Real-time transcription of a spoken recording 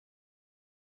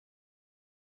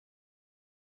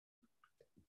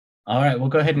All right, we'll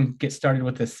go ahead and get started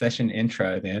with the session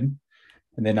intro then.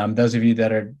 And then those of you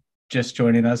that are just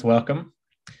joining us, welcome.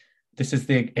 This is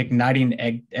the Igniting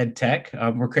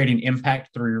EdTech. We're creating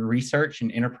impact through research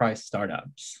and enterprise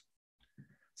startups.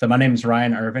 So my name is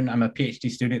Ryan Irvin. I'm a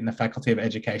PhD student in the Faculty of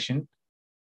Education.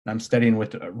 I'm studying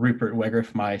with Rupert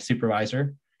Wegerif, my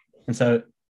supervisor. And so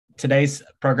today's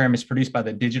program is produced by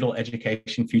the Digital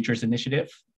Education Futures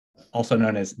Initiative, also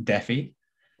known as DEFI,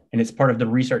 and it's part of the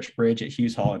Research Bridge at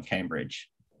Hughes Hall in Cambridge.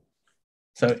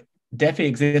 So DEFI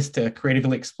exists to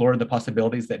creatively explore the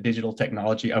possibilities that digital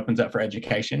technology opens up for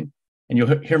education. And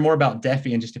you'll hear more about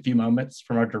DEFI in just a few moments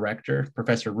from our director,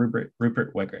 Professor Rupert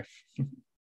Wegerif.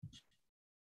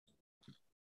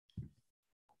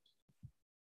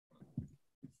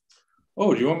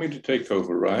 Oh, do you want me to take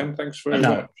over, Ryan? Thanks very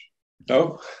much.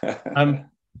 No?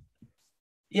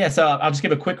 Yeah, so I'll just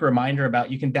give a quick reminder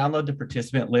about you can download the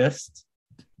participant list.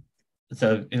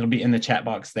 So it'll be in the chat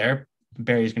box there.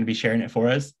 Barry's going to be sharing it for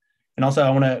us. And also I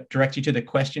want to direct you to the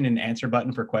question and answer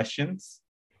button for questions.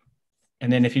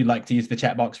 And then if you'd like to use the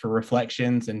chat box for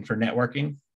reflections and for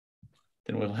networking,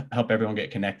 then we'll help everyone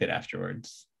get connected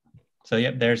afterwards. So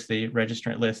yep, there's the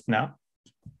registrant list now.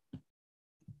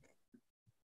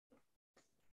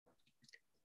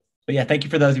 But yeah, thank you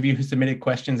for those of you who submitted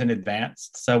questions in advance.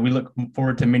 So we look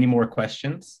forward to many more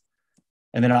questions.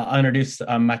 And then I'll introduce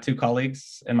my two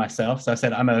colleagues and myself. So I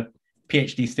said I'm a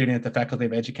PhD student at the Faculty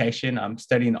of Education. I'm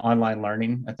studying online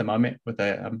learning at the moment with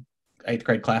a 8th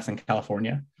grade class in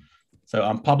California.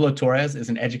 So Pablo Torres is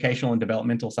an educational and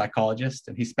developmental psychologist,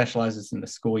 and he specializes in the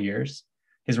school years.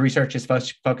 His research is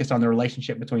focused on the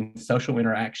relationship between social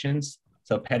interactions,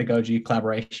 so pedagogy,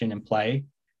 collaboration, and play,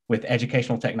 with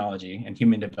educational technology and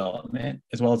human development,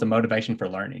 as well as a motivation for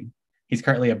learning. He's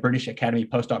currently a British Academy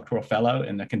postdoctoral fellow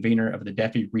and the convener of the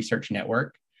DEFI Research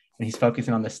Network, and he's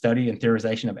focusing on the study and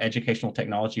theorization of educational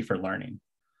technology for learning.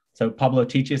 So Pablo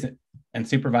teaches and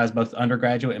supervises both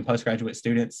undergraduate and postgraduate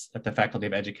students at the Faculty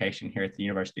of Education here at the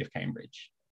University of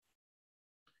Cambridge.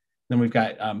 Then we've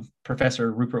got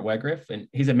Professor Rupert Wegerif, and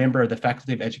he's a member of the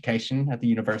Faculty of Education at the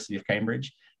University of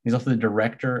Cambridge. He's also the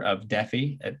director of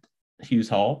DEFI at Hughes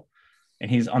Hall, and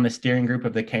he's on the steering group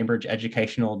of the Cambridge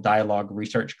Educational Dialogue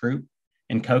Research Group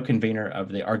and co-convener of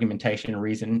the Argumentation,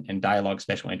 Reason, and Dialogue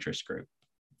Special Interest Group.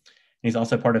 And he's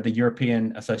also part of the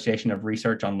European Association of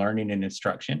Research on Learning and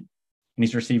Instruction. And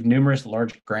he's received numerous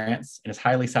large grants and is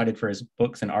highly cited for his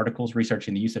books and articles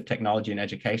researching the use of technology in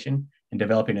education and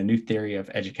developing a new theory of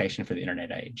education for the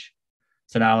internet age.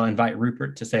 So now I'll invite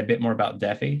Rupert to say a bit more about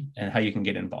DEFI and how you can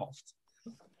get involved.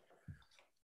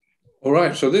 All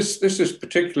right, so this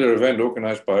particular event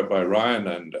organized by Ryan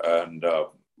and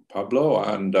Pablo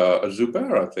and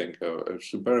Zubair, I think,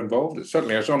 Zubair involved.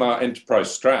 Certainly, it's on our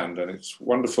enterprise strand, and it's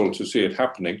wonderful to see it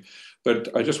happening.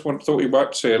 But I just thought we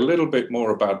might say a little bit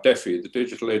more about DEFI, the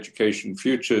Digital Education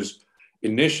Futures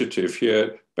Initiative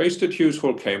here, based at Hughes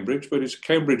Hall, Cambridge, but it's a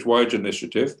Cambridge-wide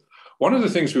initiative. One of the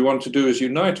things we want to do is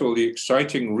unite all the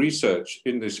exciting research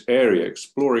in this area,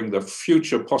 exploring the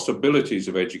future possibilities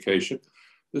of education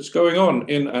that's going on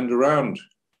in and around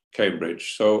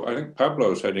Cambridge. So I think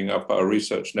Pablo's heading up our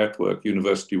research network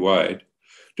university-wide.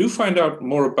 Do find out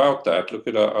more about that. Look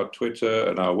at our Twitter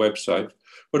and our website.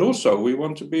 But also we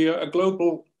want to be a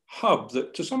global hub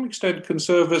that to some extent can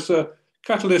serve as a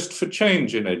catalyst for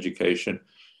change in education.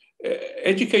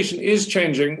 Education is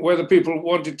changing whether people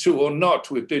want it to or not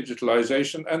with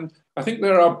digitalization. And I think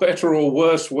there are better or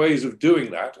worse ways of doing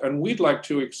that. And we'd like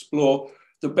to explore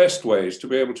the best ways to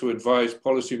be able to advise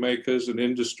policymakers and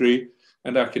industry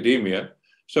and academia.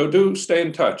 So do stay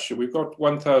in touch. We've got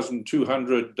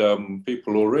 1,200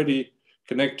 people already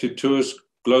connected to us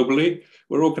globally.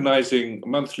 We're organizing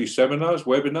monthly seminars,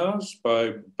 webinars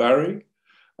by Barry.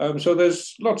 So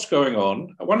there's lots going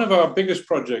on. One of our biggest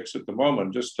projects at the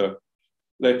moment, just to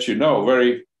let you know,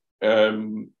 very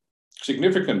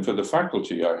significant for the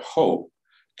faculty, I hope,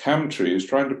 CamTree is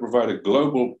trying to provide a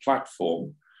global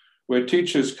platform where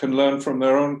teachers can learn from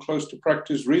their own close to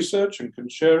practice research and can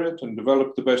share it and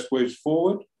develop the best ways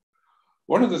forward.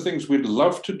 One of the things we'd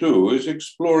love to do is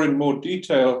explore in more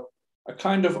detail a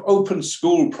kind of open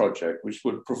school project, which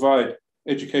would provide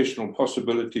educational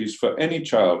possibilities for any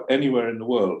child anywhere in the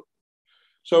world.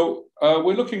 So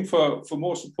we're looking for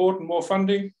more support and more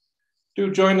funding.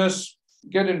 Do join us,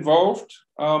 get involved.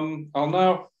 I'll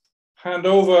now hand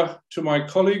over to my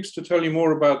colleagues to tell you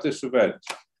more about this event.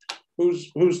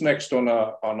 Who's next on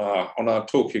our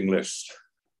talking list?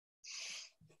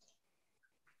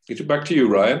 It's back to you,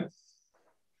 Ryan.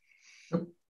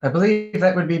 I believe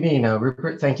that would be me now,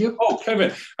 Rupert. Thank you. Oh,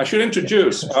 Kevin, I should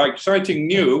introduce our exciting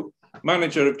new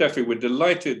manager of DEFI. We're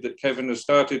delighted that Kevin has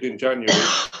started in January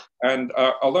And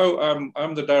although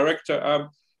I'm the director,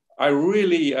 I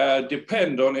really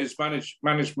depend on his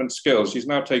management skills. He's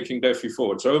now taking DEFI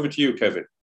forward. So over to you, Kevin.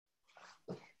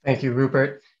 Thank you,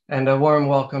 Rupert. And a warm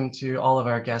welcome to all of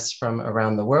our guests from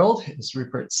around the world. As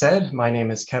Rupert said, my name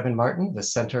is Kevin Martin, the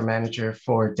Center Manager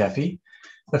for DEFI.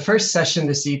 The first session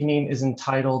this evening is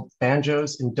entitled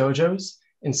Banjos and Dojos,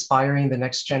 Inspiring the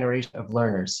Next Generation of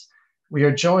Learners. We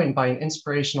are joined by an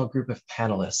inspirational group of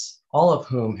panelists, all of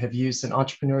whom have used an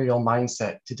entrepreneurial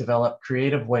mindset to develop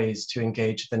creative ways to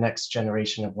engage the next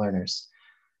generation of learners.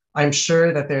 I'm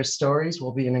sure that their stories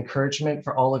will be an encouragement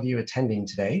for all of you attending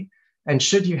today. And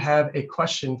should you have a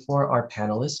question for our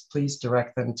panelists, please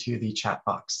direct them to the chat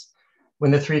box. When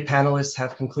the three panelists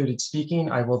have concluded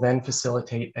speaking, I will then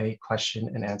facilitate a question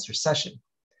and answer session.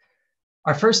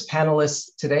 Our first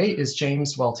panelist today is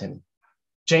James Whelton.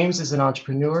 James is an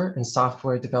entrepreneur and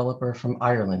software developer from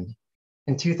Ireland.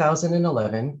 In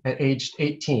 2011, at age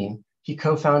 18, he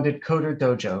co-founded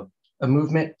CoderDojo, a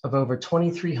movement of over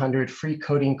 2,300 free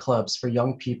coding clubs for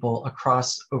young people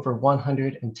across over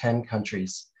 110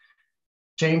 countries.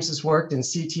 James has worked in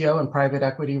CTO and private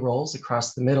equity roles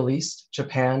across the Middle East,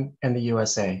 Japan, and the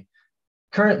USA.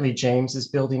 Currently, James is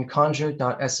building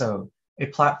Conjure.so, a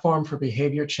platform for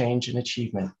behavior change and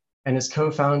achievement, and is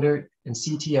co-founder and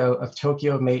CTO of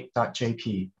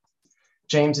TokyoMate.jp.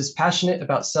 James is passionate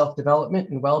about self-development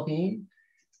and well-being,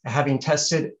 having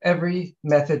tested every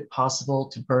method possible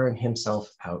to burn himself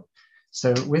out.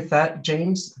 So with that,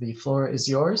 James, the floor is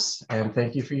yours, and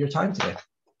thank you for your time today.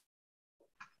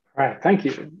 All right, thank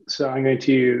you. So I'm going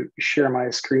to share my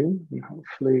screen and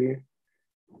hopefully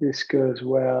this goes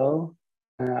well.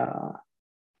 All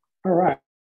right.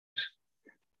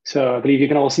 So I believe you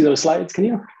can all see those slides, can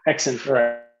you? Excellent, all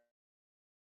right.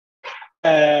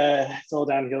 It's all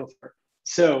downhill.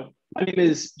 So my name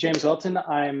is James Whelton.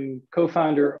 I'm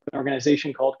co-founder of an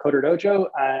organization called CoderDojo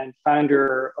and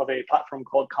founder of a platform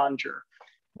called Conjure.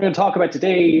 What I'm going to talk about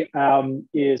today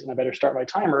is, and I better start my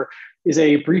timer, is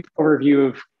a brief overview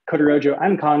of CoderDojo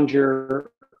and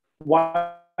Conjure,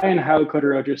 why and how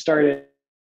CoderDojo started,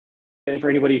 and for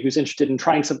anybody who's interested in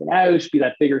trying something out, be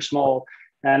that big or small.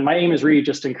 And my aim is really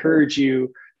just to encourage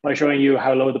you by showing you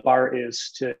how low the bar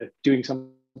is to doing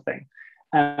something.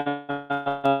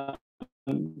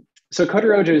 So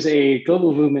CoderDojo is a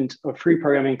global movement of free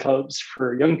programming clubs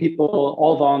for young people,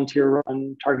 all volunteer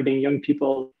run, targeting young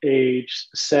people aged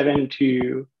 7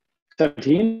 to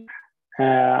 17.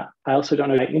 I also don't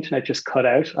know, my internet just cut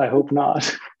out. I hope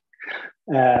not.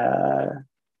 I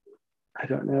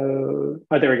don't know.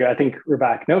 Oh, there we go. I think we're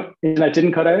back. Nope, internet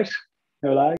didn't cut out.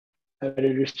 No lag. I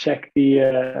better just check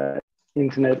the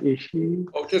internet issue.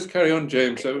 Oh, just carry on,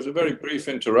 James. That was a very brief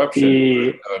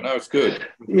interruption. Now it's good.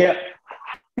 Yeah.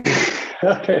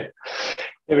 Okay.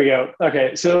 There we go.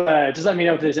 Okay, so just let me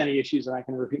know if there's any issues and I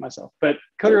can repeat myself. But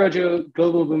CoderDojo,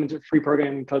 global movement of free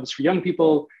programming clubs for young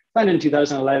people, founded in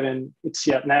 2011. It's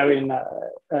now in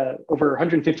over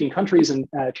 115 countries and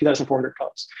 2,400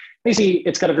 clubs. Basically,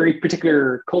 it's got a very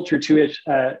particular culture to it.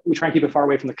 We try and keep it far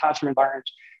away from the classroom environment.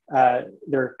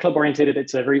 They're club oriented.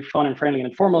 It's a very fun and friendly and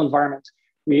informal environment.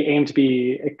 We aim to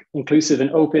be inclusive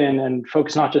and open and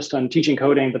focus not just on teaching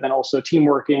coding, but then also team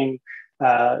working,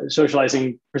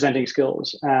 socializing, presenting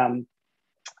skills. I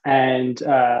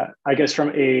guess from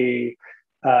an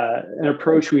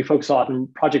approach, we focus a lot on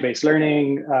project-based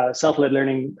learning, self-led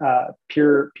learning,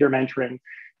 peer mentoring.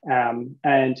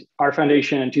 And our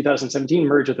foundation in 2017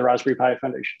 merged with the Raspberry Pi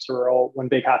Foundation. So we're all one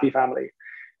big happy family.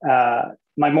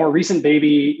 My more recent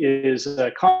baby is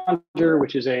Conjure,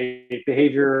 which is a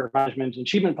behavior management and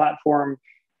achievement platform.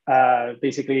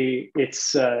 Basically,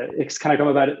 it's kind of come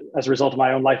about as a result of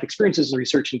my own life experiences and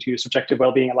research into subjective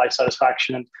well-being and life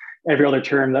satisfaction and every other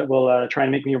term that will try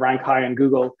and make me rank high on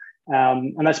Google.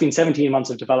 And that's been 17 months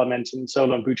of development and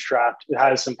solo and bootstrapped. It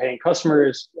has some paying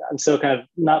customers. I'm still kind of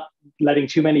not letting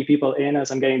too many people in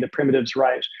as I'm getting the primitives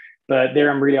right. But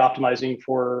there I'm really optimizing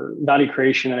for value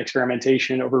creation and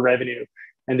experimentation over revenue.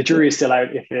 And the jury is still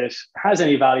out if it has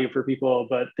any value for people,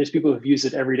 but there's people who've used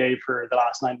it every day for the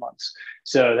last 9 months.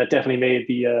 So that definitely made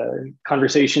the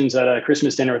conversations at a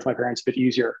Christmas dinner with my parents a bit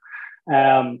easier.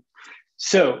 Why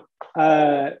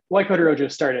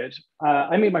CoderDojo started.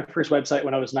 I made my first website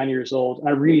when I was 9 years old, and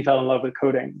I really fell in love with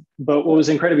coding. But what was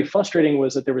incredibly frustrating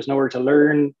was that there was nowhere to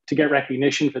learn, to get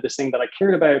recognition for this thing that I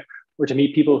cared about, or to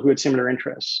meet people who had similar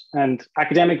interests. And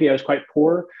academically, I was quite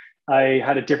poor. I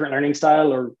had a different learning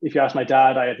style, or if you ask my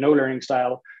dad, I had no learning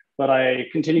style, but I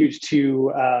continued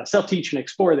to self-teach and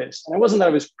explore this. And it wasn't that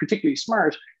I was particularly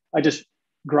smart. I just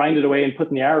grinded away and put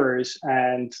in the hours,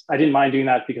 and I didn't mind doing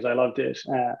that because I loved it.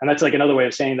 And that's like another way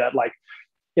of saying that, like,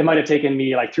 it might have taken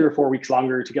me like 3 or 4 weeks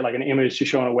longer to get like an image to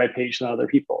show on a web page than other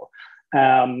people.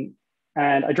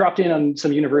 And I dropped in on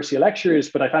some university lectures,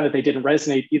 but I found that they didn't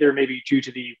resonate either, maybe due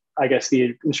to the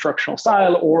instructional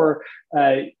style, or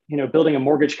building a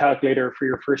mortgage calculator for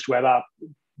your first web app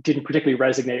didn't particularly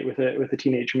resonate with a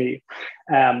teenage me.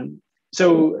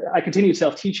 So I continued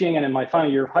self-teaching, and in my final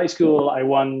year of high school, I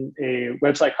won a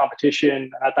website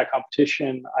competition. And at that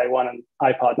competition, I won an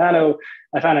iPod Nano.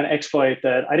 I found an exploit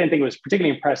that I didn't think was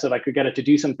particularly impressive. I could get it to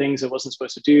do some things it wasn't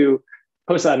supposed to do,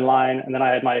 post that online, and then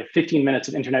I had my 15 minutes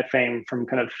of internet fame from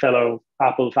kind of fellow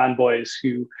Apple fanboys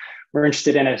who were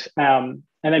interested in it. And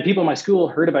then people in my school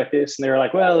heard about this, and they were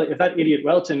like, well, if that idiot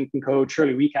Whelton can code,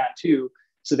 surely we can too.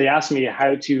 So they asked me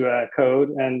how to code,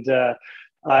 and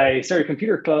I started a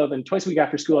computer club, and twice a week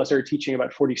after school, I started teaching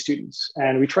about 40 students.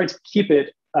 And we tried to keep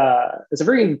it as a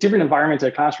very different environment to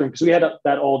a classroom, because we had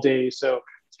that all day. So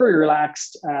it's very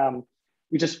relaxed.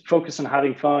 We just focused on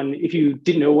having fun. If you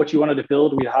didn't know what you wanted to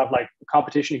build, we'd have like a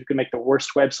competition who could make the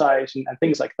worst website and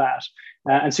things like that.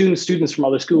 And soon students from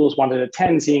other schools wanted to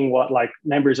attend, seeing what like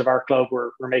members of our club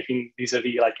were making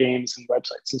vis-a-vis like games and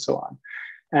websites and so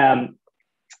on.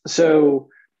 So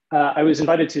I was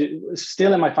invited to,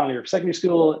 still in my final year of secondary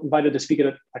school, invited to speak at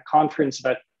a conference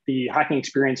about the hacking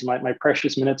experience and my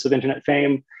precious minutes of internet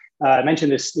fame. I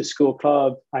mentioned this school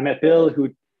club. I met Bill, who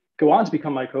would go on to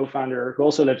become my co-founder, who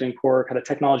also lived in Cork, had a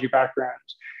technology background.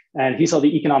 And he saw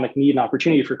the economic need and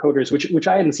opportunity for coders, which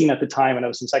I hadn't seen at the time when I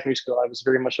was in secondary school. I was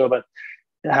very much so about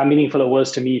how meaningful it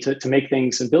was to me to make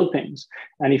things and build things.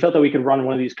 And he felt that we could run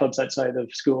one of these clubs outside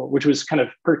of school, which was kind of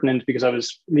pertinent because I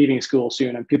was leaving school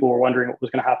soon and people were wondering what was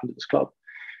going to happen to this club.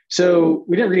 So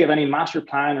we didn't really have any master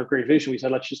plan or great vision. We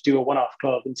said, let's just do a one-off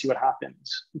club and see what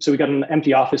happens. So we got an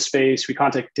empty office space. We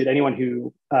contacted anyone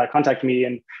who contacted me,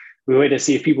 and we waited to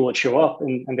see if people would show up,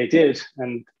 and they did.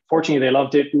 And fortunately, they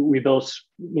loved it. We built,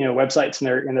 websites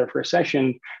in their first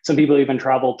session. Some people even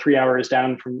traveled 3 hours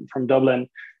down from Dublin,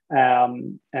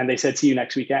 and they said, "See you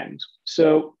next weekend."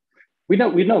 So we'd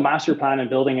no master plan in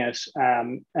building it.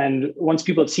 And once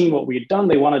people had seen what we had done,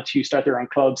 they wanted to start their own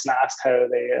clubs and asked how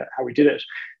we did it.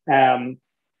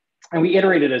 And we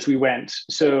iterated as we went.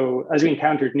 So as we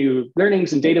encountered new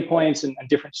learnings and data points and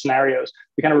different scenarios,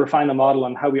 we kind of refined the model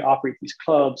on how we operate these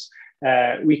clubs.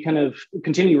 We kind of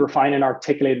continue to refine and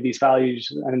articulated these values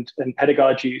and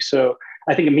pedagogy. So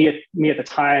I think me at the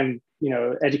time,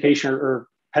 education or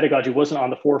pedagogy wasn't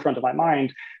on the forefront of my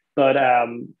mind, but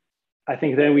I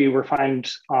think then we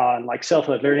refined on like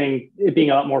self-led learning, it being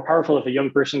a lot more powerful if a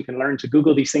young person can learn to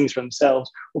Google these things for themselves,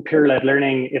 or peer-led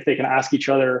learning if they can ask each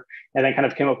other, and then kind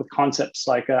of came up with concepts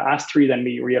like ask three, then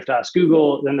me, where you have to ask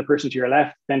Google, then the person to your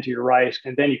left, then to your right,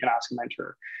 and then you can ask a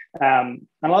mentor. And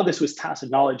a lot of this was tacit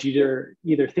knowledge, either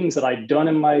things that I'd done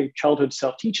in my childhood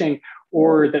self-teaching,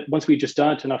 or that once we'd just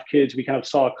done it to enough kids, we kind of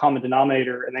saw a common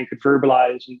denominator and then could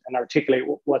verbalize and articulate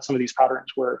what some of these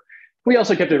patterns were. We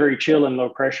also kept it very chill and low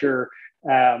pressure.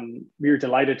 We were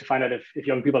delighted to find out if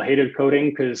young people hated coding,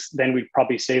 because then we'd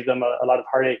probably save them a lot of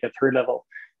heartache at third level.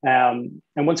 And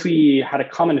once we had a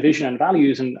common vision and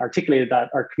values and articulated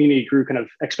that, our community grew kind of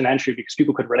exponentially, because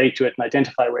people could relate to it and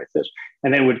identify with it,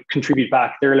 and then would contribute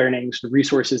back their learnings, the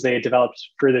resources they had developed,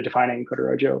 further defining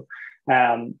CoderDojo.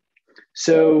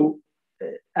 So,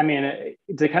 I mean,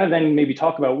 to kind of then maybe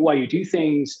talk about why you do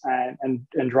things and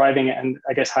driving it, and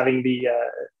I guess having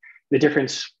the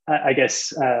difference, I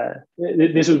guess,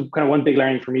 this was kind of one big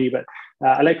learning for me, but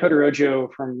I led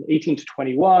CoderDojo from 18 to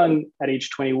 21. At age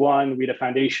 21, we had a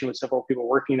foundation with several people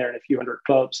working there in a few hundred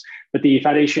clubs, but the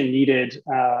foundation needed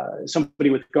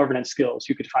somebody with governance skills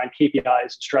who could find KPIs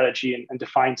and strategy and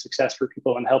define success for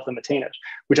people and help them attain it,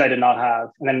 which I did not have.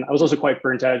 And then I was also quite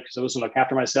burnt out because I wasn't looking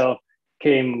after myself,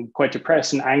 came quite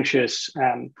depressed and anxious.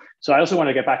 So I also want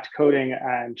to get back to coding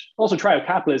and also try out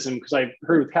capitalism, because I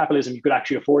heard with capitalism, you could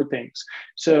actually afford things.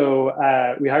 So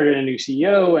we hired a new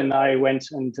CEO, and I went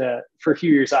and for a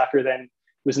few years after then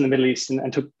was in the Middle East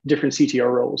and took different CTO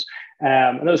roles.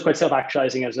 And that was quite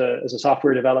self-actualizing as a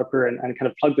software developer and kind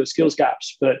of plugged those skills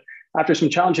gaps. But after some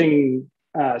challenging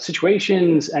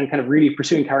situations and kind of really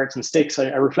pursuing carrots and sticks, I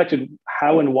reflected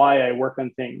how and why I work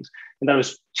on things. And that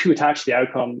was too attached to the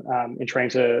outcome in trying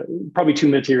to, probably too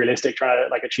materialistic, trying to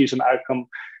like achieve some outcome.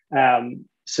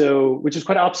 So, which is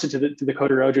quite opposite to the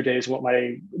CoderDojo days, what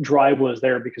my drive was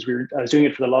there, because I was doing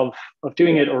it for the love of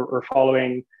doing it, or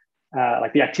following,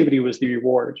 like the activity was the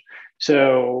reward.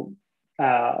 So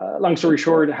long story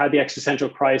short, I had the existential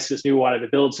crisis, knew I wanted to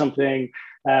build something,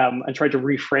 and tried to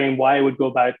reframe why I would go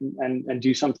about and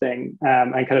do something,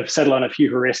 and kind of settle on a few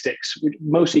heuristics, which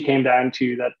mostly came down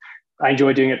to that I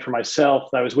enjoy doing it for myself,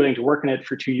 that I was willing to work in it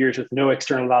for 2 years with no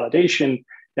external validation,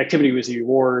 the activity was the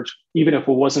reward. Even if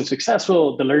it wasn't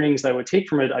successful, the learnings that I would take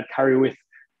from it, I'd carry with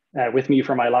me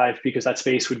for my life, because that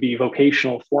space would be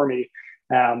vocational for me.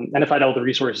 And if I had all the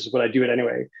resources, would I do it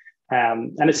anyway?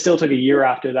 And it still took a year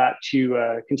after that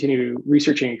to continue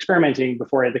researching, experimenting,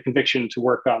 before I had the conviction to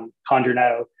work on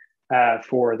ConjureNow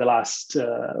for the last,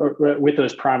 with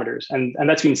those parameters. And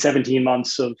that's been 17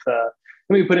 months of, let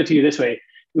me put it to you this way.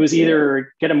 It was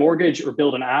either get a mortgage or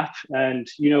build an app. And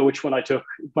you know which one I took,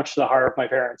 much to the horror of my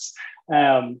parents.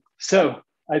 So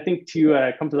I think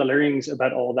to come to the learnings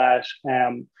about all that,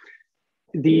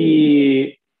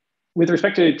 with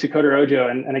respect to CoderDojo,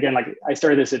 and again, like I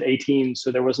started this at 18, so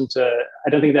there wasn't I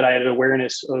don't think that I had an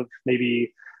awareness of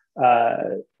maybe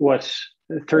what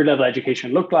third level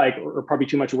education looked like, or probably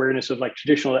too much awareness of like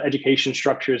traditional education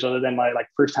structures, other than my like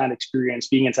firsthand experience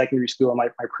being in secondary school, my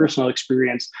personal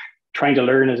experience trying to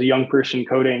learn as a young person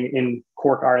coding in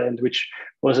Cork, Ireland, which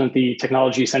wasn't the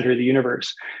technology center of the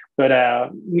universe.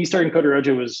 But me starting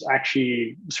CoderDojo was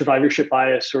actually survivorship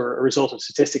bias, or a result of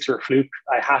statistics, or a fluke.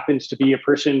 I happened to be a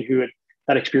person who had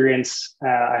that experience.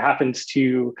 I happened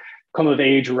to come of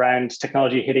age around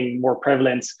technology hitting more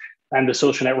prevalence and the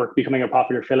social network becoming a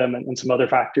popular film, and some other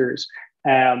factors.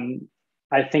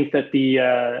 I think that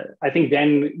I think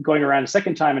then going around a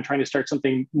second time and trying to start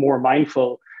something more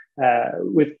mindful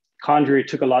with Conjure, it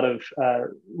took a lot of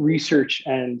research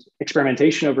and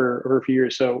experimentation over a few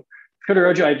years. So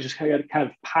CoderDojo, I just kind of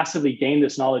passively gained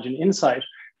this knowledge and insight.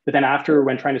 But then after,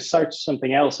 when trying to start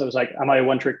something else, I was like, am I a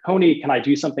one-trick pony? Can I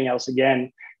do something else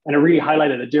again? And it really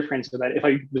highlighted the difference that if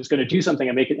I was going to do something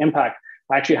and make an impact,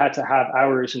 I actually had to have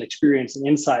hours and experience and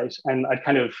insight. And I'd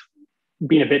kind of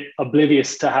been a bit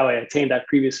oblivious to how I attained that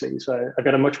previously. So I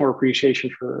got a much more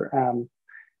appreciation for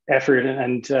effort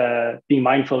and being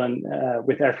mindful and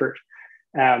with effort.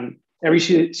 Every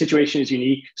situation is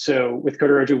unique. So with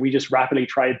CoderDojo, we just rapidly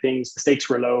tried things. The stakes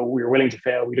were low. We were willing to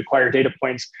fail. We'd acquire data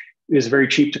points. It was very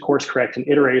cheap to course correct and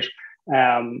iterate.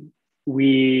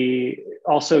 We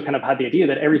also kind of had the idea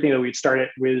that everything that we'd started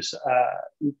was,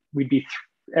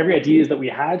 every idea that we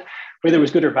had, whether it was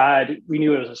good or bad, we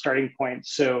knew it was a starting point.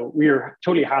 So we were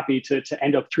totally happy to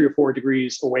end up 3 or 4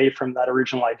 degrees away from that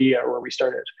original idea or where we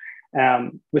started.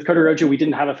 With CoderDojo, we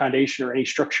didn't have a foundation or any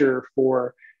structure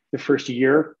for the first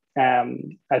year.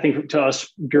 I think to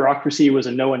us, bureaucracy was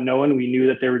a no unknown. We knew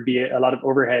that there would be a lot of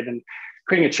overhead and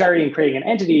creating a charity and creating an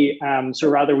entity. So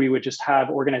rather, we would just have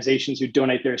organizations who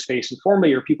donate their space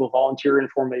informally, or people volunteer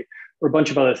informally, or a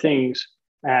bunch of other things.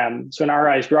 So in our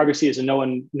eyes, bureaucracy is a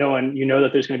known. You know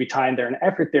that there's going to be time there and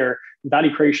effort there.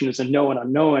 Value creation is a known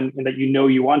unknown, in that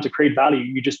you want to create value.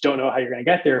 You just don't know how you're going to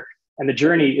get there. And the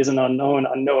journey is an unknown,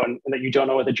 in that you don't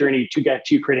know what the journey to get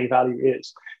to creating value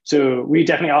is. So we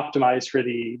definitely optimized for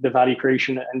the value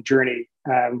creation and journey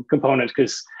component,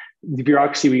 because the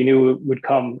bureaucracy we knew would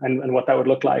come and what that would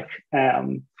look like.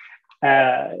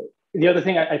 The other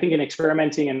thing, I think, in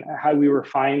experimenting and how we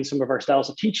refined some of our styles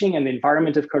of teaching and the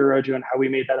environment of CoderDojo and how we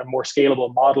made that a more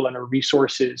scalable model and our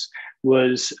resources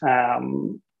was,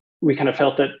 we kind of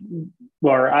felt that,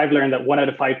 well, I've learned that 1 out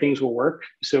of 5 things will work.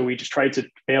 So we just tried to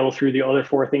fail through the other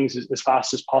 4 things as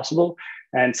fast as possible,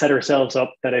 and set ourselves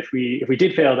up that if we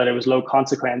did fail, that it was low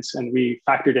consequence, and we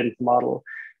factored into the model.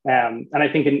 And I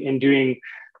think in doing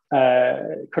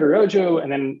CoderDojo,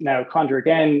 and then now Conjure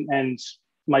again, and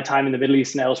my time in the Middle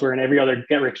East and elsewhere, and every other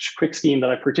get-rich-quick scheme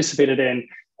that I participated in,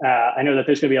 I know that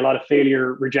there's going to be a lot of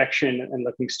failure, rejection, and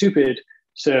looking stupid.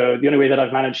 So the only way that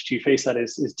I've managed to face that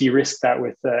is de-risk that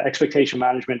with expectation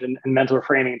management and mental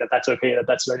reframing, that's okay,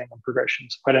 that's learning and progression.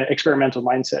 So quite an experimental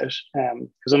mindset.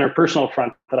 Because on a personal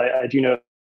front, that I do know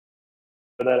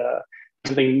that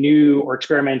something new or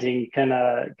experimenting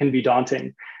can be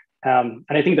daunting. And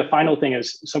I think the final thing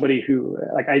is somebody who,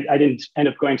 like, I didn't end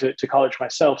up going to college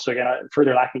myself. So again,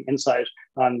 further lacking insight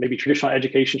on maybe traditional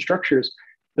education structures.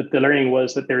 But the learning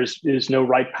was that there is no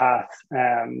right path,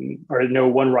 or no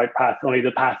one right path, only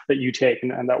the path that you take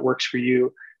and that works for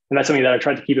you. And that's something that I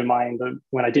tried to keep in mind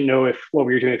when I didn't know if what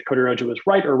we were doing with CoderDojo was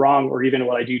right or wrong, or even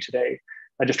what I do today.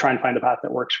 I just try and find the path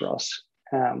that works for us.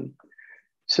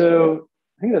 So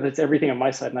I think that's everything on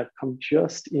my side, and I've come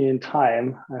just in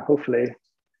time. Hopefully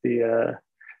the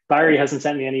Barry hasn't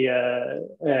sent me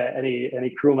any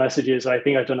cruel messages. I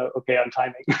think I've done okay on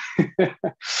timing.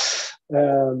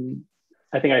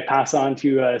 I think I pass on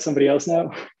to somebody else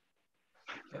now.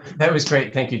 That was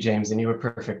great. Thank you, James. And you were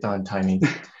perfect on timing.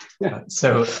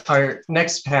 So our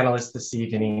next panelist this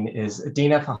evening is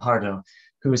Dina Fajardo,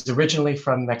 who is originally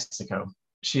from Mexico.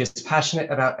 She is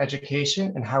passionate about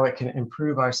education and how it can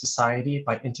improve our society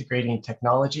by integrating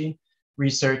technology,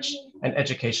 research, and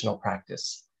educational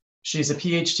practice. She's a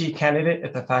PhD candidate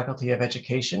at the Faculty of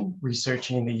Education,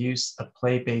 researching the use of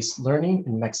play-based learning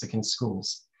in Mexican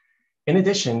schools. In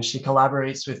addition, she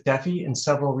collaborates with DEFI in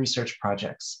several research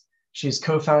projects. She is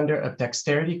co-founder of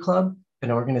Dexterity.club,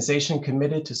 an organization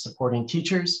committed to supporting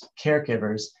teachers,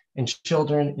 caregivers, and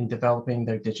children in developing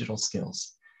their digital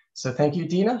skills. So thank you,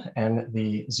 Dina, and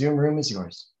the Zoom room is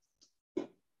yours.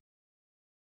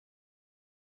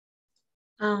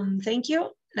 Thank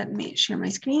you. Let me share my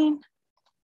screen.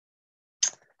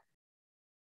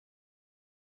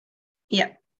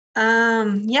 Yeah.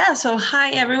 So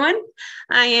hi everyone.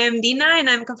 I am Dina and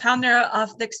I'm co-founder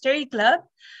of Dexterity.club.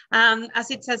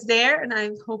 As it says there, and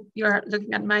I hope you're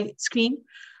looking at my screen,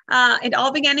 it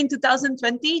all began in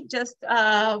 2020.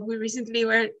 We recently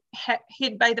were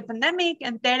hit by the pandemic,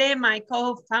 and Tere, my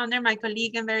co-founder, my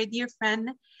colleague and very dear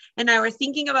friend, and I were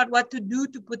thinking about what to do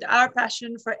to put our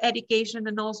passion for education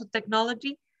and also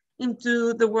technology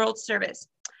into the world's service.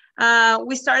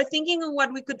 We started thinking on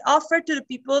what we could offer to the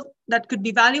people that could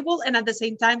be valuable and at the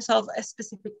same time solve a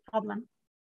specific problem.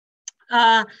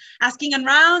 Asking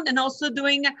around and also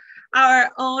doing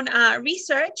our own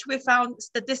research, we found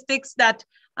statistics that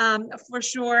for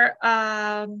sure,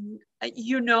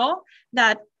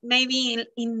 that maybe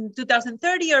in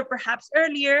 2030 or perhaps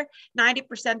earlier,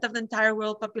 90% of the entire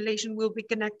world population will be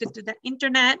connected to the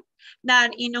internet,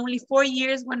 that in only 4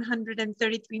 years,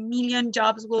 133 million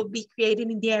jobs will be created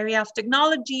in the area of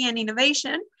technology and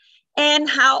innovation, and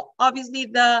how obviously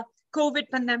the COVID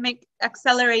pandemic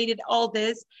accelerated all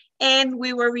this. And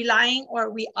we are relying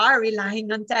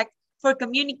on tech for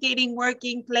communicating,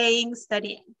 working, playing,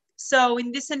 studying. So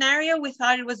in this scenario, we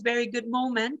thought it was a very good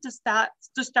moment to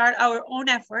start our own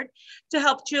effort to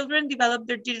help children develop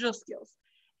their digital skills.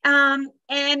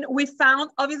 And we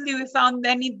found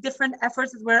many different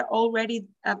efforts that were already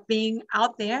being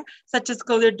out there, such as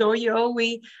CoderDojo.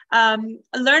 We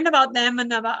learned about them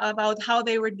and about how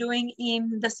they were doing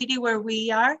in the city where we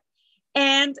are.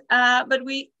 And but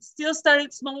we still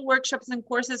started small workshops and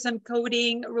courses on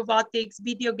coding, robotics,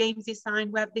 video games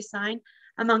design, web design,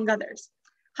 among others.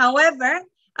 However,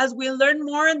 as we learned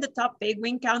more on the topic, we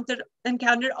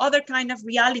encountered other kind of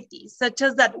realities, such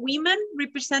as that women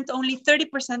represent only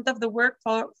 30% of the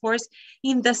workforce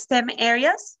in the STEM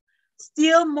areas.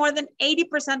 Still, more than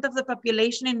 80% of the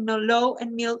population in low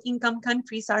and middle income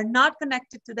countries are not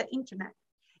connected to the internet.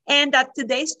 And that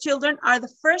today's children are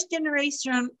the first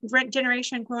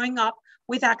generation growing up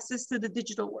with access to the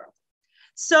digital world.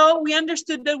 So we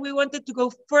understood that we wanted to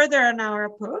go further in our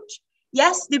approach.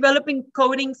 Yes, developing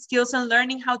coding skills and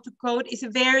learning how to code is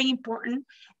very important.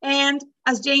 And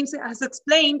as James has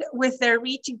explained, with their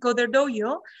reach in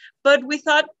CoderDojo, but we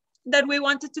thought that we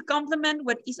wanted to complement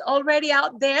what is already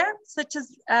out there, such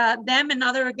as them and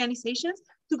other organizations,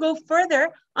 to go further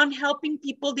on helping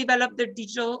people develop their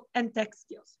digital and tech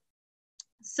skills.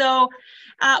 So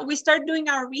we started doing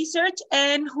our research,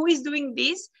 and who is doing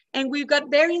this? And we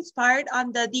got very inspired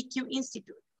on the DQ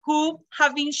Institute, who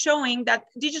have been showing that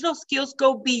digital skills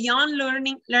go beyond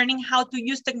learning how to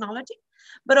use technology,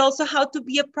 but also how to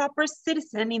be a proper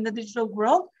citizen in the digital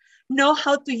world, know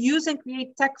how to use and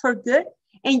create tech for good,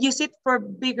 and use it for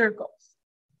bigger goals.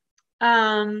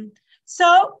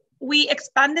 So we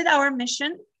expanded our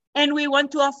mission, and we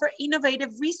want to offer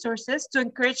innovative resources to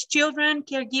encourage children,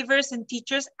 caregivers, and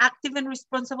teachers active and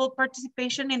responsible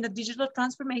participation in the digital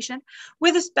transformation,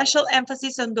 with a special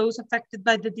emphasis on those affected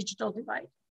by the digital divide.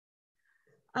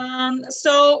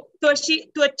 So to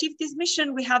achieve this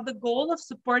mission, we have the goal of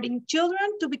supporting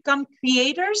children to become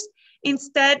creators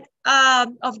instead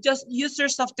of just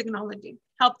users of technology.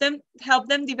 Help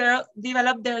them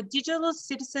develop their digital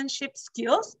citizenship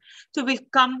skills to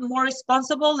become more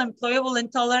responsible, employable,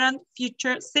 and tolerant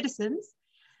future citizens.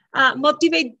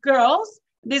 Motivate girls.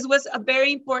 This was a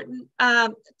very important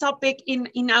topic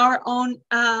in our own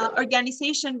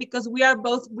organization, because we are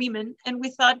both women, and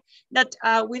we thought that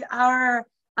with our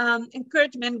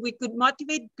encouragement, we could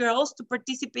motivate girls to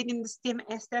participate in the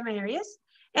STEM areas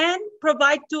and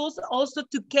provide tools also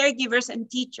to caregivers and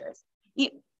teachers.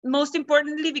 Most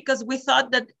importantly, because we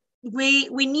thought that we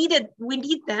need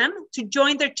them to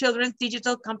join their children's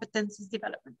digital competencies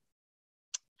development.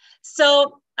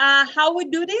 So how we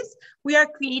do this? We are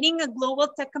creating a global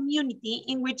tech community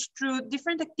in which, through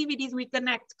different activities, we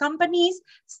connect companies,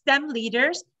 STEM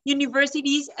leaders,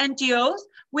 universities, NGOs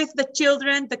with the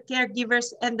children, the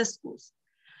caregivers, and the schools.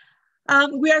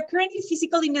 We are currently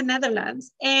physically in the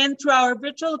Netherlands, and through our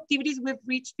virtual activities, we've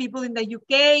reached people in the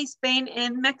UK, Spain,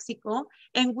 and Mexico,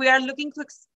 and we are looking to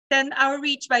extend our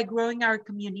reach by growing our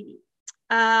community.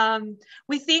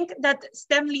 We think that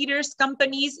STEM leaders,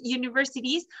 companies,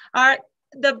 universities are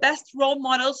the best role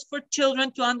models for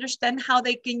children to understand how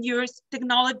they can use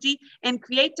technology and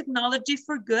create technology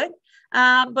for good,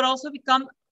 but also become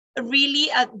really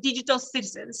digital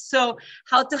citizens. So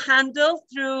how to handle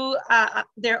through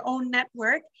their own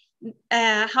network,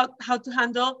 how to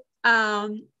handle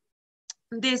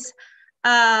this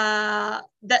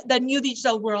the new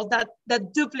digital world,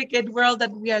 that duplicate world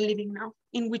that we are living now,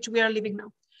 in which we are living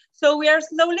now. So we are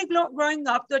slowly growing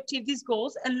up to achieve these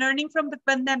goals and learning from the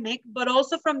pandemic, but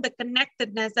also from the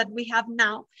connectedness that we have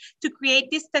now to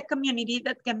create this tech community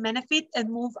that can benefit and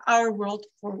move our world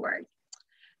forward.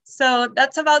 So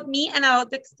that's about me and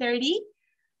about Dexterity.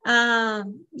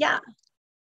 Yeah.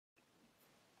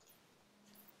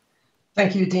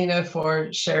 Thank you, Dina,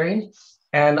 for sharing.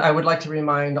 And I would like to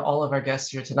remind all of our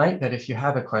guests here tonight that if you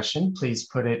have a question, please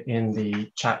put it in the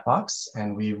chat box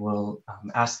and we will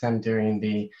ask them during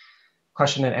the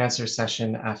question and answer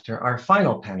session after our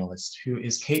final panelist, who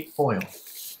is Kate Boyle.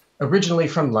 Originally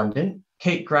from London,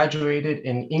 Kate graduated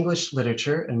in English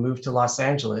literature and moved to Los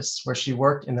Angeles, where she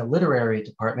worked in the literary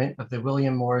department of the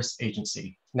William Morris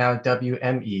Agency, now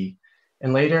WME,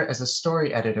 and later as a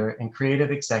story editor and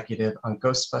creative executive on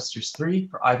Ghostbusters 3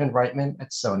 for Ivan Reitman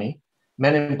at Sony,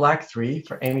 Men in Black 3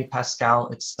 for Amy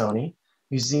Pascal at Sony,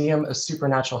 Museum of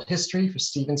Supernatural History for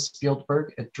Steven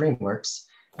Spielberg at DreamWorks,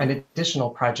 and additional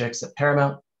projects at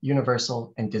Paramount,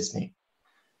 Universal, and Disney.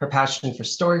 Her passion for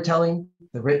storytelling,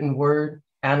 the written word,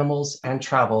 animals, and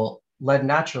travel led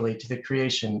naturally to the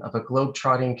creation of a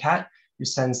globe-trotting cat who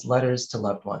sends letters to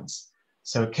loved ones.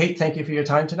 So Kate, thank you for your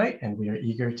time tonight, and we are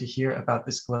eager to hear about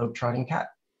this globe-trotting cat.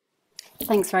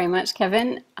 Thanks very much,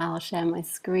 Kevin. I'll share my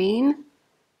screen.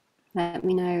 Let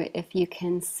me know if you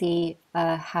can see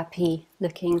a happy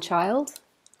looking child.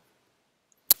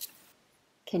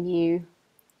 Can you?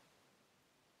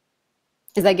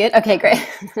 Is that good? Okay, great.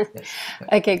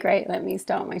 Okay, great. Let me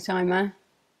start my timer.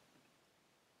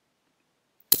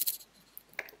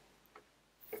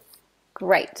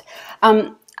 Great.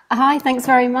 Hi, thanks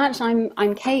very much.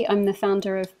 I'm Kate. I'm the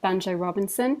founder of Banjo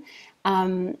Robinson.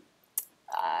 I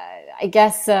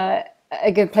guess a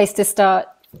good place to start,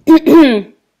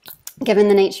 given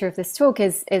the nature of this talk,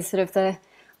 is sort of the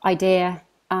idea,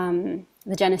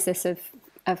 the genesis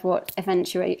of what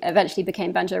eventually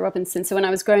became Banjo Robinson. So when I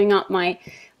was growing up, my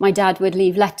dad would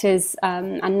leave letters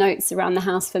and notes around the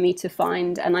house for me to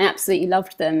find, and I absolutely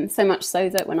loved them, so much so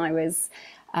that when I was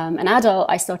an adult,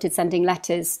 I started sending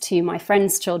letters to my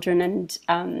friends' children, and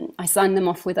I signed them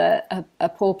off with a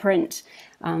paw print,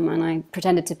 and I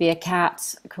pretended to be a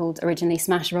cat called originally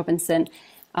Smash Robinson.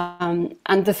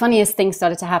 And the funniest thing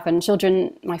started to happen.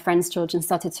 My friends' children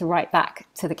started to write back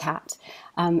to the cat.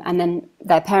 And then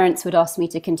their parents would ask me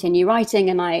to continue writing.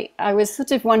 And I was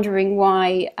sort of wondering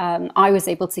why I was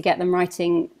able to get them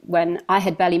writing when I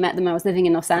had barely met them. I was living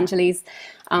in Los Angeles,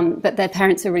 but their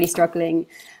parents were really struggling.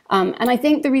 And I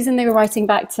think the reason they were writing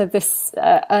back to this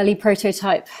early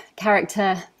prototype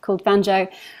character called Banjo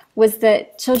was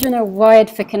that children are wired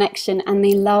for connection and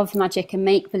they love magic and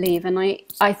make-believe. And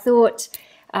I thought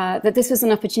that this was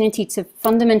an opportunity to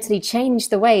fundamentally change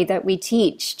the way that we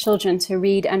teach children to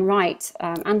read and write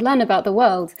and learn about the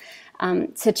world,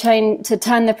 to turn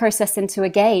the process into a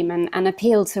game and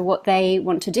appeal to what they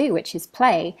want to do, which is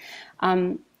play.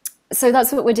 So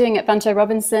that's what we're doing at Banjo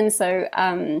Robinson. So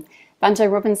Banjo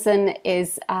Robinson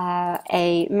is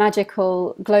a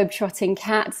magical globe-trotting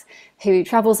cat who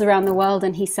travels around the world,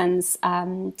 and he sends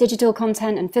digital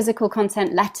content and physical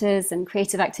content, letters and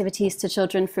creative activities to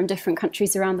children from different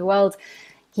countries around the world.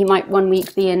 He might one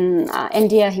week be in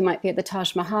India, he might be at the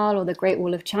Taj Mahal or the Great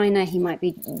Wall of China, he might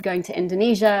be going to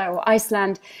Indonesia or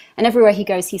Iceland, and everywhere he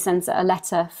goes he sends a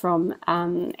letter from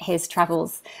his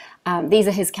travels. These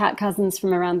are his cat cousins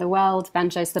from around the world.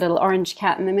 Banjo's the little orange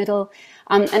cat in the middle.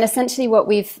 And essentially what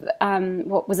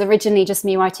was originally just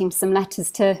me writing some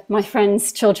letters to my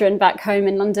friends' children back home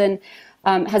in London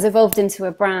has evolved into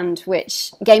a brand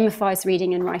which gamifies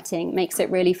reading and writing, makes it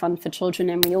really fun for children.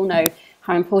 And we all know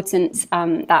how important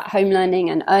that home learning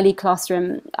and early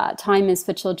classroom time is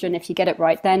for children. If you get it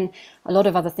right, then a lot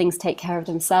of other things take care of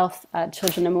themselves.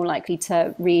 Children are more likely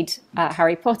to read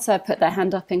Harry Potter, put their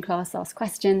hand up in class, ask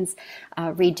questions,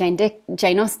 read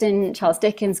Jane Austen, Charles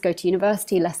Dickens, go to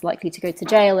university, less likely to go to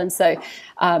jail. And so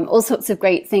all sorts of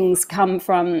great things come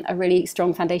from a really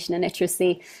strong foundation in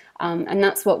literacy. And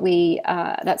that's what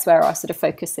that's where our sort of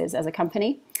focus is as a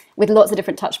company, with lots of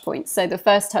different touch points. So the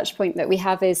first touch point that we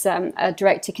have is a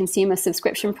direct-to-consumer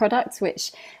subscription product,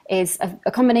 which is a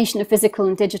combination of physical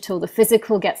and digital. The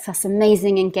physical gets us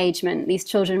amazing engagement. These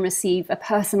children receive a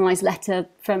personalized letter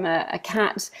from a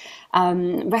cat,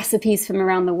 recipes from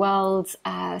around the world,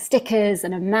 stickers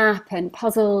and a map and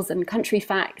puzzles and country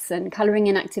facts and colouring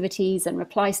in activities and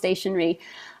reply stationery.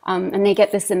 And they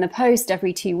get this in the post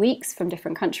every 2 weeks from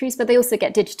different countries, but they also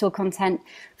get digital content,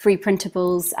 free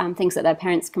printables, things that their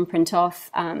parents can print off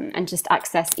and just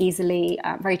access easily,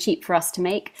 very cheap for us to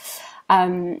make.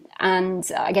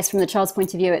 And I guess from the child's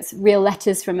point of view, it's real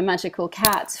letters from a magical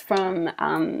cat. From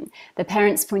the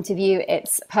parents' point of view,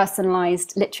 it's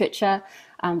personalised literature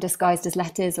disguised as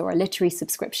letters, or a literary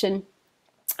subscription,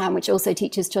 which also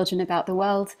teaches children about the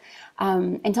world.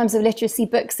 In terms of literacy,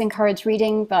 books encourage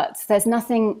reading, but there's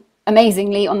nothing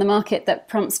amazingly on the market that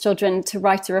prompts children to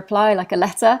write a reply like a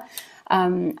letter.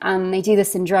 And they do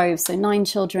this in droves. So 9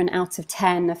 children out of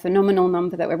 10, a phenomenal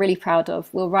number that we're really proud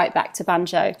of, will write back to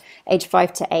Banjo, age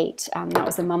 5 to 8. That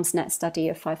was a Mumsnet study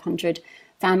of 500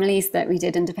 families that we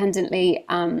did independently.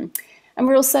 And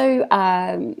we're also,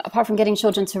 apart from getting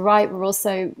children to write, we're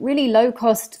also really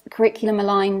low-cost,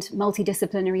 curriculum-aligned,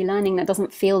 multidisciplinary learning that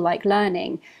doesn't feel like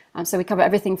learning. So we cover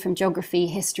everything from geography,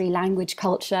 history, language,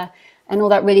 culture, and all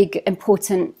that really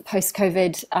important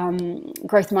post-COVID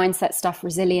growth mindset stuff: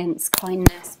 resilience,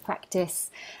 kindness,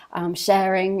 practice,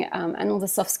 sharing, and all the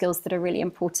soft skills that are really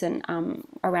important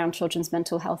around children's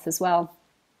mental health as well.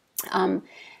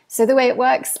 So the way it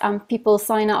works, people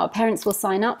sign up, or parents will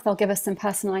sign up, they'll give us some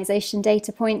personalization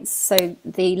data points. So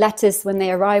the letters, when they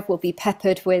arrive, will be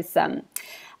peppered with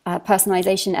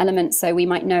personalization elements. So we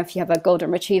might know if you have a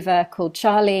golden retriever called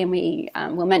Charlie, and we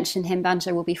will mention him,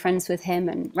 Banjo will be friends with him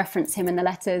and reference him in the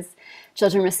letters.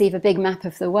 Children receive a big map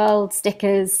of the world,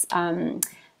 stickers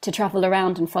to travel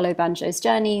around and follow Banjo's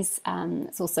journeys.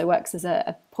 It also works as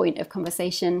a point of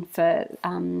conversation for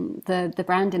the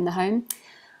brand in the home.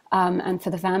 And for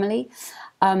the family.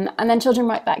 And then children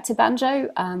write back to Banjo.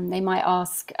 They might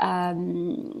ask,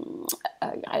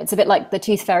 it's a bit like the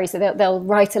tooth fairy, so they'll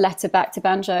write a letter back to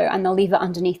Banjo and they'll leave it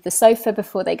underneath the sofa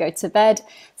before they go to bed.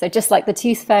 So just like the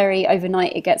tooth fairy,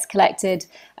 overnight it gets collected,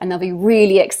 and they'll be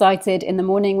really excited in the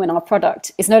morning when our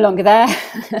product is no longer there.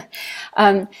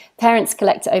 Parents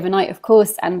collect it overnight, of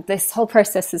course, and this whole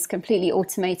process is completely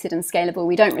automated and scalable.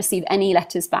 We don't receive any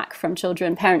letters back from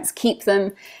children. Parents keep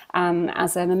them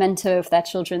as a memento of their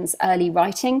children's early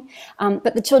writing.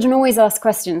 But the children always ask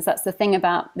questions. That's the thing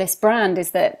about this brand,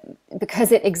 is that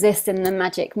because it exists in the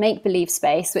magic make-believe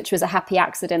space, which was a happy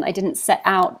accident, I didn't set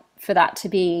out for that to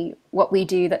be what we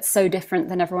do that's so different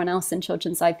than everyone else in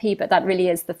children's IP, but that really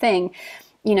is the thing.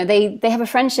 You know, they have a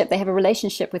friendship, they have a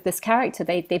relationship with this character.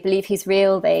 They believe he's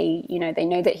real. They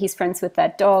know that he's friends with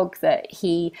their dog, that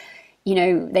he, you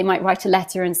know, they might write a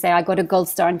letter and say, I got a gold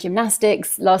star in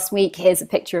gymnastics last week, here's a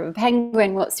picture of a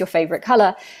penguin, what's your favorite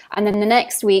color? And then the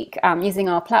next week, using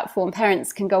our platform,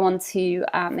 parents can go on to,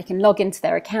 they can log into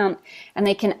their account and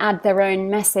they can add their own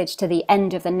message to the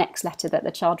end of the next letter that the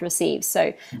child receives.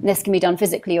 So this can be done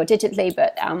physically or digitally,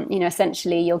 but you know,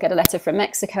 essentially you'll get a letter from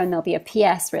Mexico and there'll be a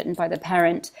PS written by the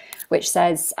parent, which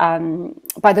says,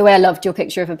 by the way, I loved your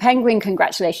picture of a penguin,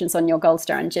 congratulations on your gold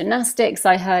star in gymnastics.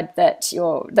 I heard that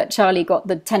Charlie got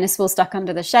the tennis ball stuck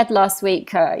under the shed last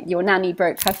week. Your nanny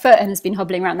broke her foot and has been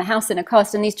hobbling around the house in a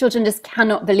cast. And these children just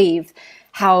cannot believe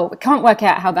can't work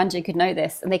out how Banjo could know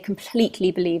this. And they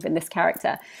completely believe in this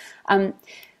character.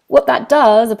 What that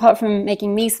does, apart from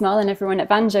making me smile and everyone at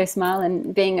Banjo smile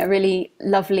and being a really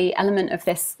lovely element of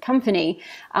this company,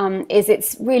 is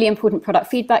it's really important product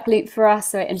feedback loop for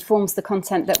us. So it informs the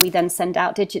content that we then send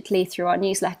out digitally through our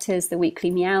newsletters, the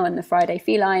Weekly Meow and the Friday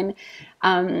Feline.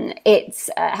 It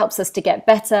helps us to get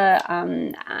better,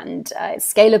 and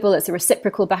it's scalable. It's a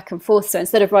reciprocal back and forth. So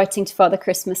instead of writing to Father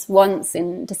Christmas once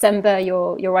in December,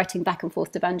 you're writing back and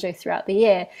forth to Banjo throughout the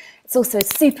year. It's also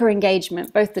super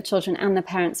engagement. Both the children and the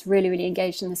parents really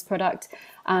engaged in this product.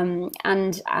 And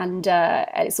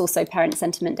it's also parent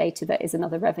sentiment data that is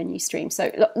another revenue stream.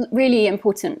 So really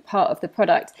important part of the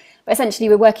product. But essentially,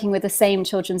 we're working with the same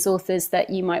children's authors that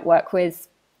you might work with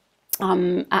at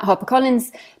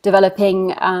HarperCollins,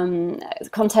 developing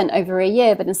content over a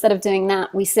year. But instead of doing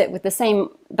that, we sit with the same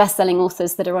best-selling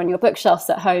authors that are on your bookshelves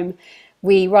at home.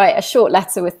 We write a short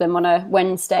letter with them on a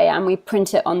Wednesday and we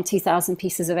print it on 2,000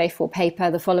 pieces of A4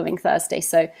 paper the following Thursday.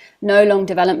 So no long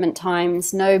development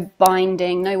times, no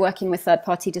binding, no working with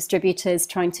third-party distributors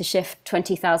trying to shift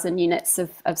 20,000 units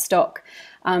of stock.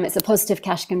 It's a positive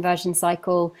cash conversion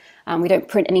cycle. We don't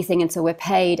print anything until we're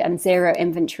paid, and zero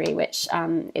inventory, which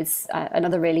is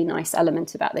another really nice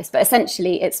element about this. But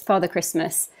essentially, it's Father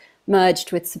Christmas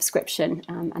merged with subscription,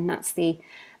 and that's the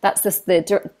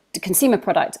consumer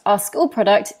product. Our school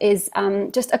product is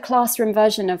just a classroom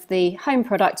version of the home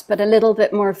product, but a little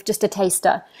bit more of just a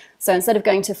taster. So instead of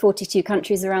going to 42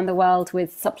 countries around the world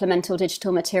with supplemental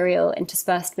digital material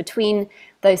interspersed between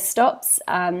those stops,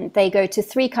 they go to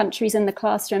 3 countries in the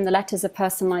classroom. The letters are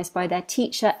personalized by their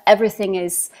teacher. Everything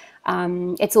is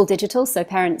it's all digital, so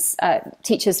parents,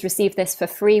 teachers receive this for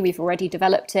free. We've already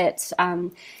developed it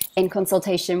in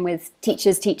consultation with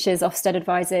teachers, Ofsted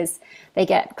advisors. They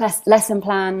get lesson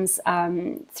plans,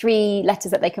 3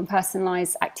 letters that they can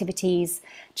personalize, activities.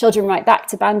 Children write back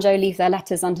to Banjo, leave their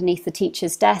letters underneath the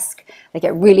teacher's desk. They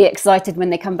get really excited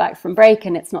when they come back from break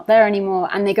and it's not there anymore.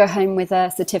 And they go home with a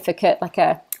certificate, like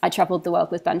a I Travelled the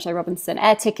World with Banjo Robinson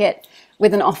air ticket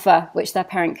with an offer which their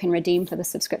parent can redeem for the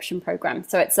subscription program.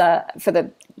 So it's for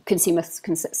the consumer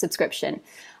subscription.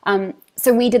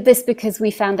 So we did this because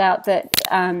we found out that,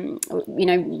 you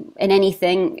know, in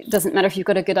anything, it doesn't matter if you've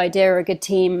got a good idea or a good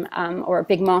team or a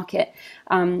big market,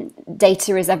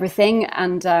 data is everything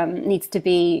and needs to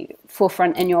be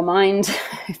forefront in your mind.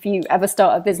 If you ever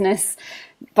start a business,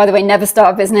 by the way, never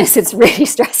start a business, it's really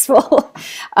stressful.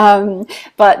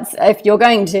 But if you're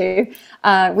going to,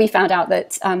 we found out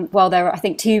that while there are, I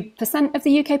think, 2% of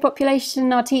the UK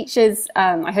population are teachers,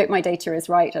 I hope my data is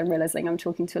right, I'm realizing I'm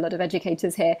talking to a lot of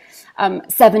educators here,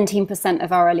 17%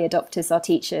 of our early adopters are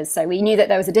teachers. So we knew that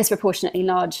there was a disproportionately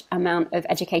large amount of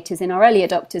educators in our early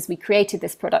adopters. We created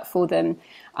this product for them.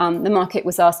 The market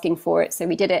was asking for it, so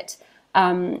we did it.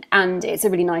 And it's a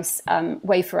really nice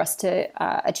way for us to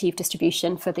achieve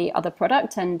distribution for the other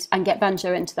product and get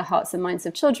Banjo into the hearts and minds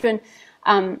of children.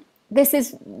 This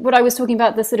is what I was talking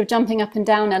about, the sort of jumping up and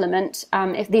down element.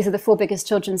 If these are the 4 biggest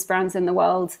children's brands in the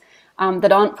world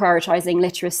that aren't prioritizing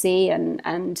literacy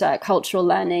and cultural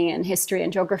learning and history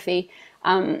and geography.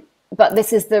 But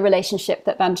this is the relationship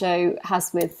that Banjo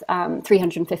has with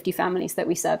 350 families that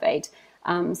we surveyed.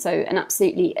 And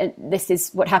absolutely, this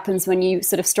is what happens when you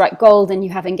sort of strike gold and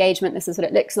you have engagement. This is what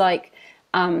it looks like.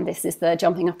 This is the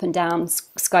jumping up and down,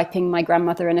 Skyping my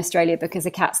grandmother in Australia because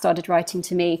a cat started writing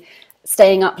to me,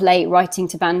 staying up late, writing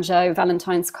to Banjo,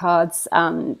 Valentine's cards,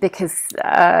 because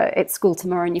it's school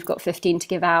tomorrow and you've got 15 to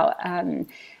give out,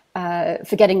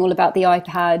 forgetting all about the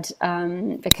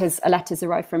iPad because a letter's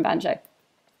arrived from Banjo.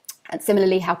 And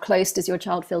similarly, how close does your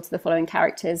child feel to the following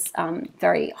characters?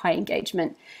 Very high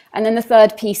engagement. And then the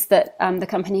third piece that the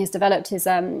company has developed is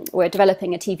we're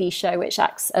developing a TV show which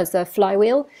acts as a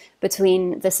flywheel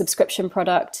between the subscription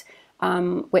product,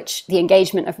 which the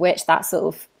engagement of which, that sort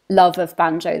of love of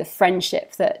Banjo, the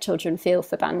friendship that children feel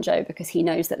for Banjo because he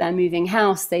knows that they're moving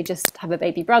house, they just have a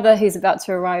baby brother who's about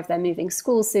to arrive, they're moving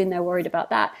school soon, they're worried about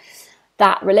that.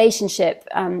 That relationship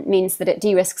means that it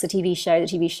de-risks a TV show. The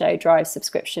TV show drives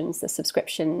subscriptions. The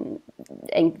subscription,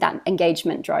 that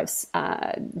engagement drives,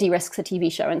 de-risks a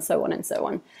TV show, and so on and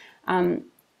so on.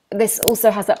 This also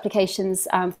has applications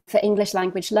for English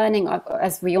language learning.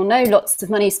 As we all know, lots of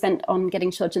money is spent on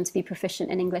getting children to be proficient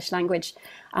in English language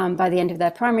by the end of their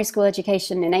primary school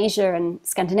education in Asia and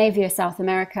Scandinavia, South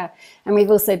America. And we've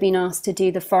also been asked to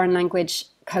do the foreign language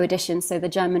co-edition, so the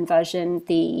German version,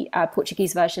 the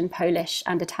Portuguese version, Polish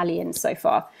and Italian so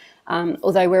far.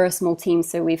 Although we're a small team,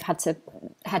 so we've had to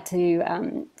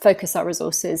focus our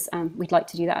resources. We'd like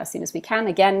to do that as soon as we can.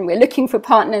 Again, we're looking for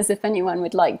partners. If anyone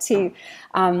would like to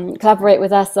collaborate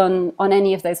with us on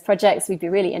any of those projects, we'd be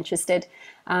really interested.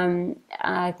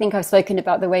 I think I've spoken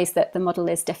about the ways that the model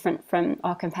is different from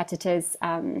our competitors.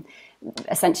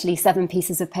 Essentially 7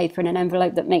 pieces of paper in an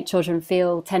envelope that make children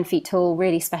feel 10 feet tall,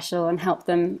 really special, and help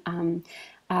them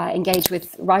engage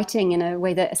with writing in a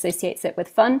way that associates it with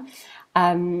fun.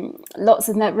 Lots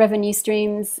of net revenue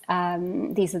streams.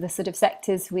 These are the sort of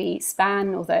sectors we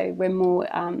span, although we're more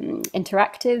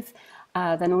interactive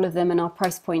than all of them, and our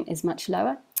price point is much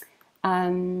lower.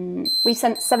 We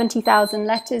sent 70,000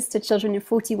 letters to children in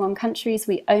 41 countries.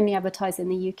 We only advertise in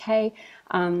the UK,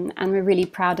 and we're really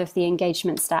proud of the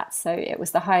engagement stats. So it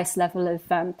was the highest level of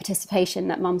participation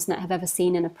that Mumsnet have ever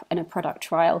seen in a product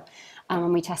trial,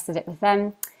 and we tested it with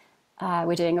them.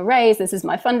 We're doing a raise. This is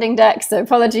my funding deck, so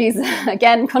apologies.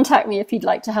 Again, contact me if you'd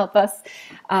like to help us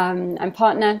and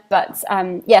partner. But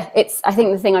yeah, I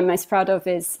think the thing I'm most proud of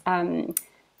is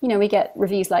you know, we get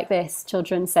reviews like this,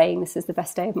 children saying this is the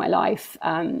best day of my life.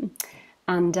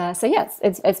 So yes,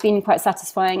 it's been quite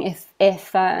satisfying,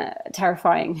 if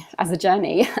terrifying as a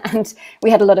journey. And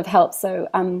we had a lot of help. So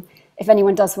if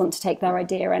anyone does want to take their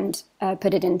idea and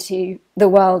put it into the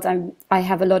world, I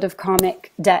have a lot of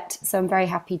karmic debt. So I'm very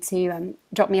happy to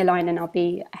drop me a line and I'll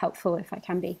be helpful if I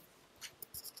can be.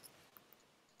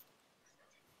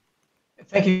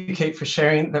 Thank you, Kate, for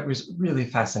sharing. That was really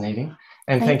fascinating.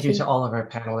 And thank you to all of our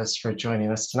panelists for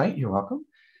joining us tonight. You're welcome.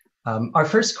 Our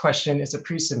first question is a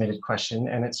pre-submitted question,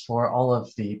 and it's for all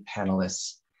of the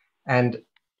panelists. And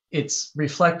it's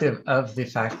reflective of the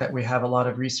fact that we have a lot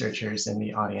of researchers in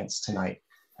the audience tonight.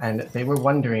 And they were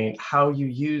wondering how you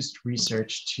used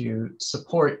research to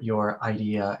support your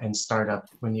idea and startup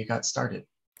when you got started.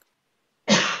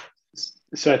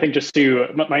 So I think just to,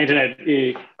 my internet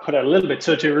cut out a little bit.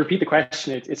 So to repeat the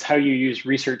question, it's how you use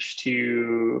research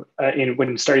to,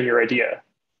 when starting your idea.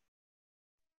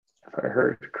 If I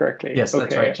heard correctly. Yes,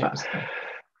 that's right, James.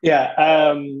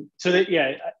 Yeah. So that,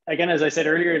 yeah, again, as I said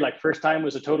earlier, like first time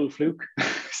was a total fluke.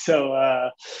 So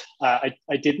I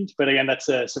didn't, but again, that's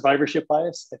a survivorship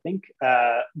bias, I think.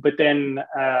 But then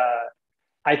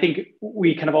I think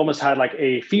we kind of almost had like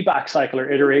a feedback cycle or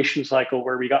iteration cycle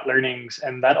where we got learnings,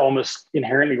 and that almost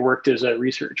inherently worked as a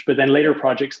research. But then later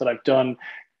projects that I've done,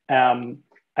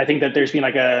 I think that there's been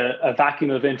like a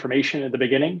vacuum of information at the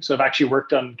beginning. So I've actually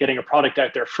worked on getting a product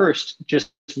out there first,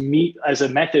 just meet as a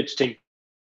method to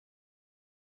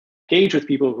engage with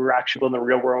people who are actually in the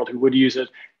real world who would use it,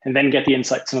 and then get the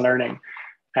insights and learning.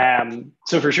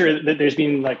 So for sure, there's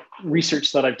been like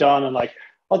research that I've done on like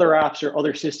other apps or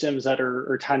other systems that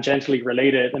are tangentially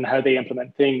related and how they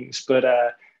implement things. But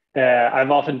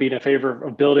I've often been in favor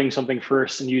of building something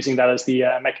first and using that as the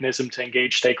mechanism to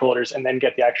engage stakeholders and then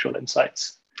get the actual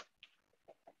insights.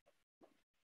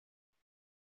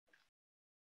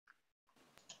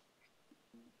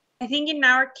 I think in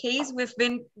our case, we've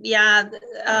been,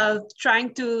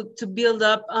 trying to build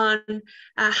up on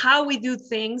how we do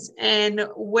things and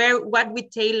what we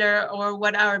tailor or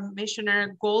what our mission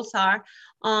or goals are.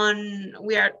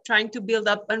 We are trying to build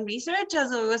up on research.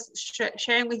 As I was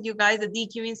sharing with you guys, the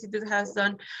DQ Institute has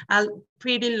done a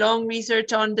pretty long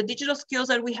research on the digital skills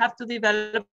that we have to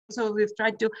develop. So we've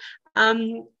tried to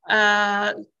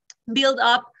build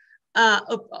up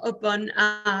upon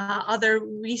other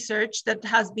research that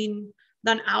has been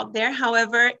done out there.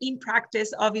 However, in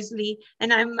practice, obviously,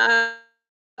 and I'm a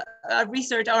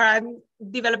researcher, or I'm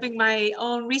developing my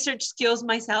own research skills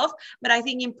myself, but I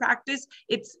think in practice,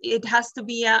 it has to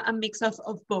be a mix of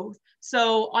both.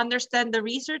 So understand the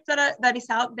research that is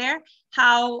out there,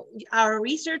 how our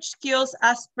research skills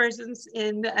as persons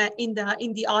in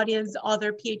the audience,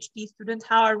 other PhD students,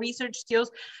 how our research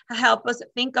skills help us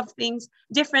think of things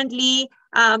differently,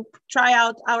 try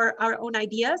out our own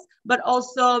ideas, but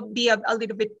also be a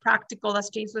little bit practical,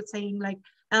 as James was saying, like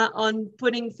on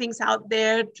putting things out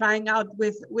there, trying out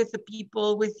with the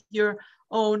people, with your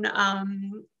own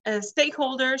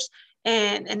stakeholders,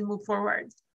 and move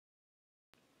forward.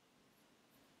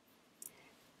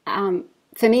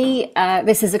 For me,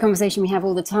 this is a conversation we have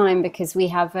all the time because we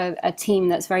have a team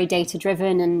that's very data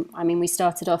driven. And I mean, we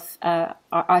started off,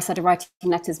 I started writing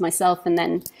letters myself, and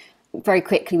then very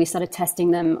quickly we started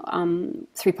testing them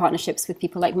through partnerships with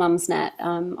people like Mumsnet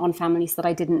on families that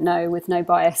I didn't know, with no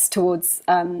bias towards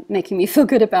making me feel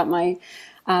good about my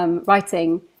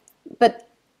writing. But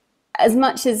as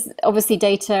much as obviously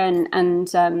data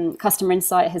and customer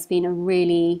insight has been a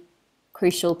really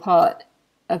crucial part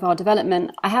of our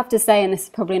development, I have to say, and this is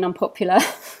probably an unpopular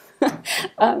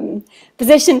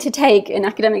position to take in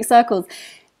academic circles,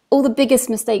 all the biggest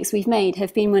mistakes we've made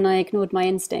have been when I ignored my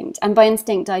instinct. And by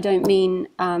instinct, I don't mean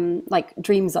like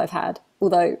dreams I've had,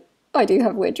 although I do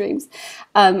have weird dreams.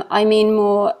 I mean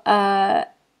more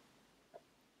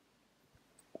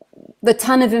the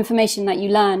ton of information that you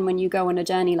learn when you go on a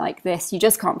journey like this. You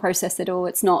just can't process it all.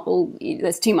 It's not all,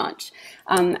 there's too much.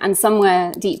 And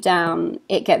somewhere deep down,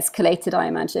 it gets collated, I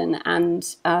imagine.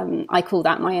 And I call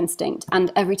that my instinct.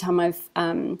 And every time I've,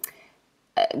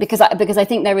 because I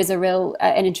think there is a real,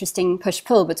 an interesting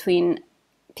push-pull between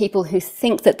people who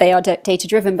think that they are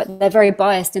data-driven, but they're very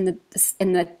biased in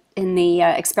the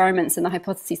experiments and the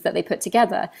hypotheses that they put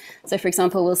together. So, for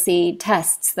example, we'll see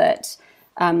tests that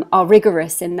are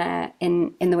rigorous in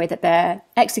the way that they're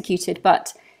executed,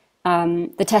 but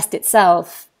the test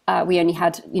itself, we only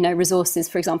had resources,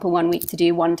 for example, 1 week to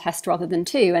do one test rather than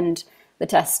two, and the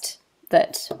test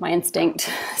that my instinct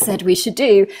said we should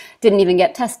do didn't even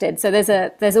get tested. So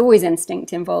there's always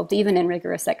instinct involved, even in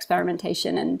rigorous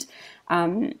experimentation.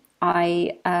 And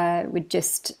I would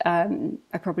just I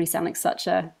probably sound like such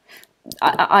a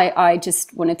I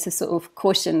just wanted to sort of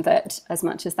caution that as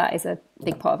much as that is a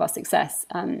big part of our success,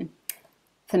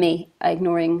 for me,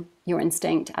 ignoring your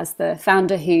instinct as the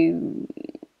founder who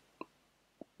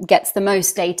gets the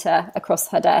most data across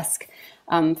her desk,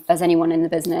 as anyone in the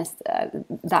business,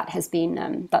 that's been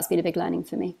a big learning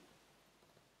for me.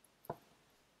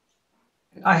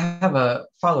 I have a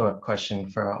follow-up question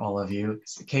for all of you.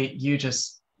 Kate, you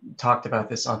just talked about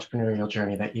this entrepreneurial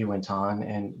journey that you went on,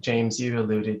 and James, you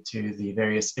alluded to the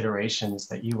various iterations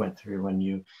that you went through when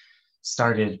you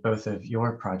started both of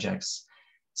your projects.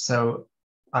 So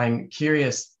I'm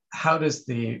curious, how does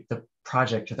the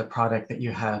project or the product that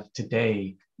you have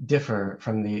today differ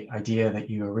from the idea that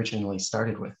you originally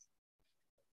started with?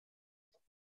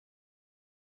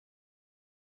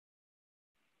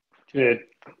 Should I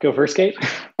go first, Kate?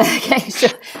 Okay, sure.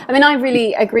 I mean, I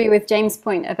really agree with James's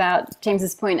point about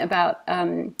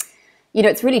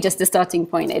it's really just a starting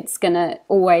point. It's going to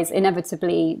always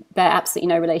inevitably bear absolutely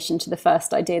no relation to the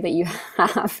first idea that you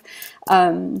have.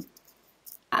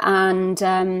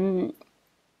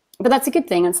 But that's a good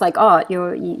thing. It's like art.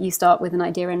 You start with an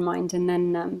idea in mind, and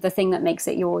then the thing that makes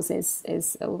it yours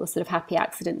is all the sort of happy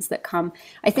accidents that come.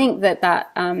 I think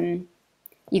that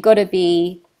you got to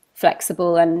be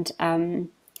flexible and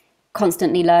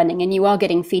constantly learning, and you are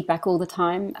getting feedback all the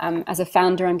time. As a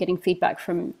founder, I'm getting feedback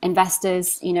from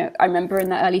investors. I remember in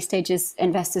the early stages,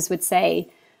 investors would say,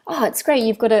 "Oh, it's great,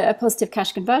 you've got a positive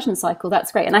cash conversion cycle,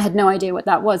 that's great." And I had no idea what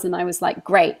that was, and I was like,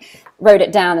 great, wrote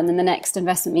it down, and then the next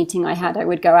investment meeting I had, I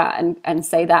would go out and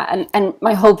say that, and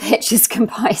my whole pitch is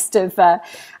comprised of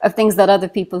things that other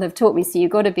people have taught me. So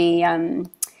you've got to be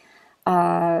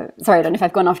sorry, I don't know if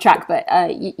I've gone off track, but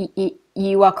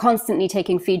you are constantly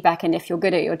taking feedback, and if you're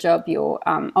good at your job, you're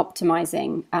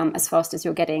optimizing as fast as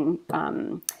you're getting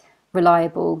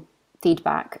reliable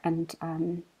feedback.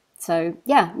 And so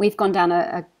yeah, we've gone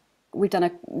down we're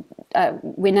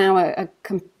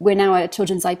now a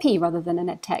children's IP rather than an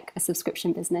EdTech, a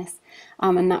subscription business,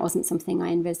 and that wasn't something I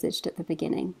envisaged at the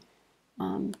beginning.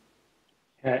 I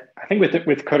think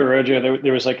with CoderDojo,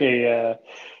 there was like a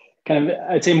kind of,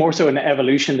 I'd say more so an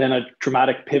evolution than a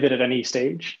dramatic pivot at any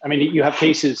stage. I mean, you have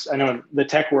cases, I know in the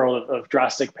tech world, of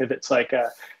drastic pivots, like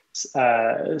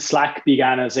Slack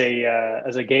began as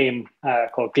a game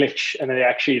called Glitch, and then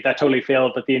that totally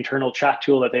failed, but the internal chat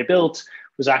tool that they built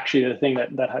was actually the thing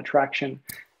that had traction.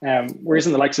 Whereas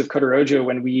in the likes of CoderDojo,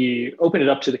 when we opened it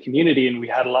up to the community and we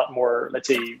had a lot more, let's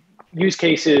say, use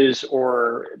cases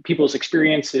or people's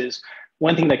experiences,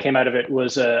 one thing that came out of it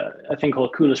was a thing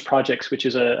called Coolest Projects, which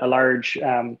is a large,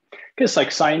 I guess,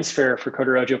 like science fair for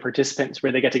CoderDojo participants,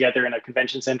 where they get together in a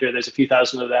convention center. There's a few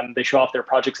thousand of them. They show off their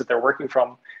projects that they're working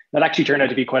from. That actually turned out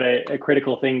to be quite a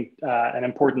critical thing, an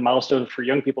important milestone for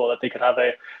young people, that they could have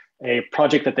a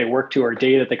project that they work to, or a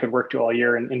day that they could work to all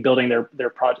year in building their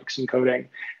projects and coding.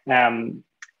 And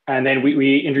then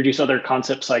we introduced other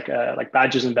concepts like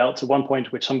badges and belts at one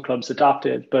point, which some clubs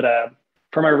adopted. But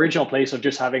from our original place of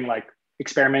just having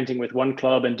experimenting with one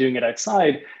club and doing it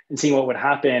outside and seeing what would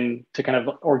happen, to kind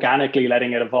of organically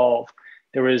letting it evolve,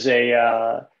 there was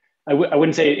I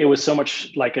wouldn't say it was so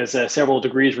much like as several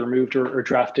degrees removed or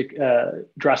drastic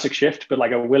shift, but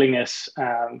like a willingness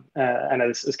and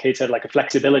as Kate said, like a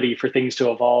flexibility for things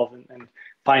to evolve and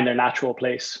find their natural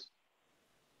place.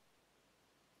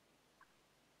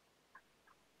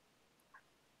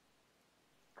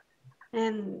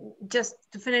 And just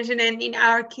to finish, and in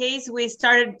our case, we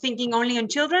started thinking only on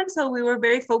children. So we were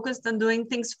very focused on doing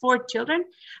things for children.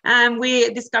 And we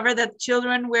discovered that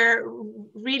children were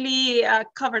really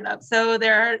covered up. So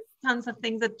there are tons of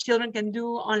things that children can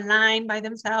do online by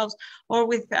themselves or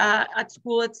with at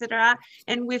school, etc.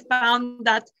 And we found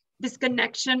that this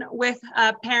connection with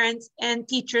parents and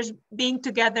teachers being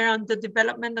together on the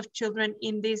development of children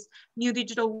in this new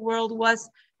digital world was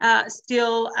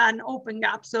still an open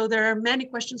gap. So there are many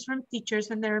questions from teachers,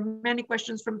 and there are many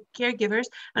questions from caregivers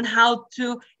on how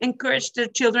to encourage their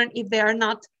children if they are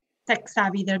not tech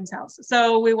savvy themselves.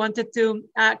 So we wanted to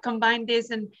combine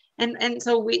this, and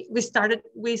so we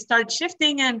started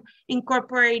shifting and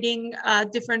incorporating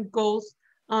different goals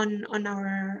on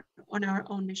our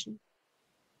own mission.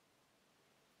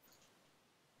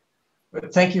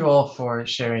 Thank you all for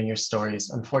sharing your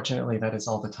stories. Unfortunately, that is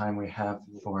all the time we have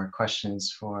for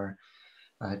questions for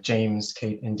James,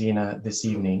 Kate, and Dina this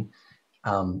evening.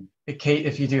 Kate,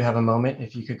 if you do have a moment,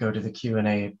 if you could go to the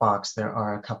Q&A box, there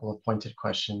are a couple of pointed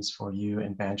questions for you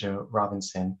and Banjo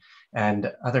Robinson,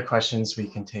 and other questions we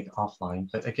can take offline.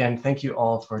 But again, thank you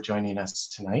all for joining us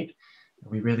tonight.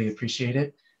 We really appreciate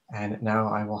it. And now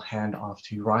I will hand off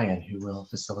to Ryan, who will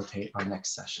facilitate our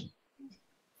next session.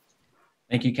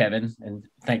 Thank you, Kevin, and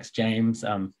thanks, James,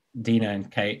 Dina, and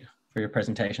Kate for your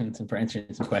presentations and for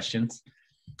answering some questions.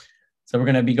 So we're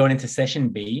going to be going into session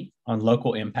B on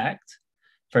local impact.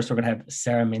 First, we're going to have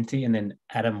Sarah Minty and then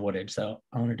Adam Woodage. So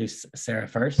I'll introduce Sarah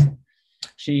first.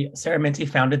 Sarah Minty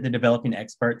founded the Developing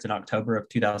Experts in October of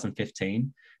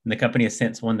 2015, and the company has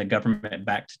since won the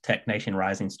government-backed Tech Nation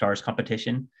Rising Stars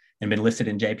competition and been listed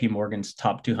in JP Morgan's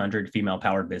top 200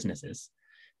 female-powered businesses.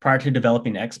 Prior to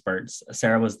Developing Experts,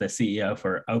 Sarah was the CEO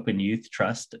for Open Youth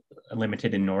Trust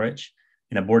Limited in Norwich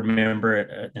and a board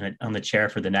member on the chair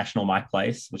for the National My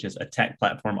Place, which is a tech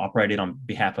platform operated on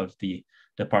behalf of the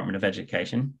Department of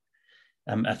Education.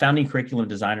 A founding curriculum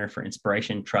designer for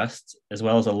Inspiration Trust, as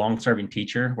well as a long-serving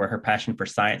teacher where her passion for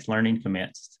science learning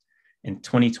commenced. In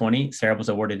 2020, Sarah was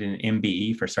awarded an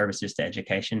MBE for services to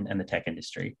education and the tech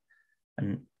industry.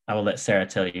 And I will let Sarah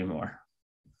tell you more.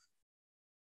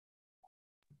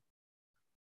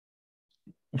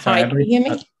 Hi, can you hear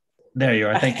me? There you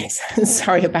are. Thank you.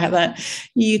 Sorry about that.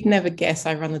 You'd never guess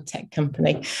I run a tech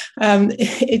company.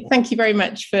 Thank you very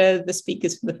much for the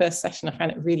speakers for the first session. I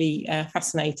found it really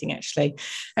fascinating, actually.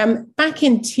 Back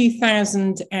in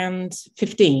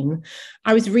 2015,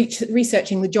 I was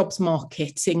researching the jobs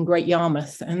market in Great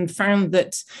Yarmouth and found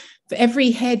that for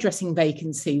every hairdressing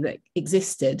vacancy that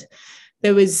existed,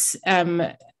 there was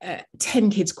 10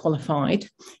 kids qualified,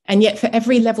 and yet for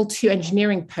every level 2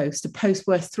 engineering post, a post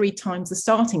worth 3 times the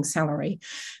starting salary,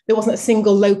 there wasn't a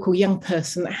single local young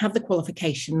person that had the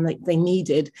qualification that they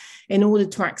needed in order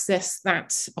to access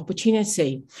that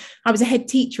opportunity. I was a head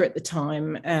teacher at the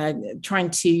time, trying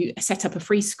to set up a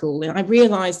free school, and I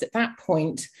realised at that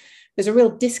point there's a real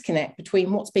disconnect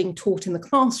between what's being taught in the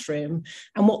classroom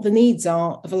and what the needs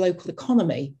are of a local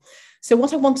economy. So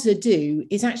what I wanted to do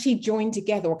is actually join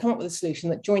together or come up with a solution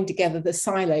that joined together the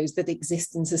silos that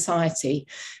exist in society.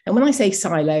 And when I say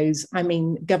silos, I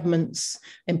mean governments,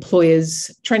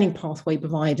 employers, training pathway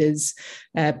providers,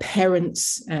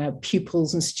 parents,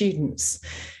 pupils and students.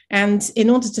 And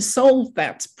in order to solve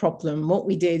that problem, what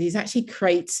we did is actually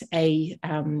create a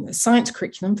science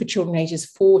curriculum for children ages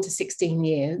 4 to 16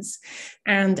 years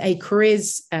and a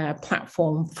careers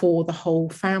platform for the whole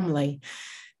family.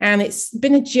 And it's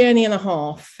been a journey and a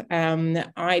half.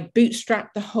 I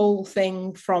bootstrapped the whole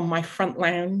thing from my front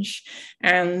lounge,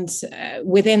 and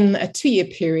within a 2-year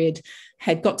period,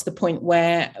 had got to the point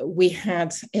where we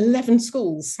had 11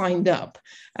 schools signed up.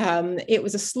 It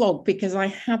was a slog because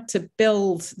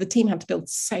the team had to build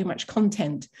so much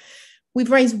content. We've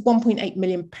raised £1.8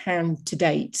 million to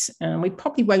date. We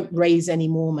probably won't raise any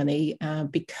more money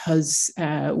because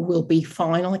we'll be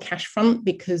fine on the cash front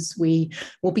because we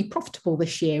will be profitable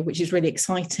this year, which is really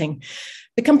exciting.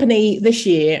 The company this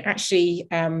year actually,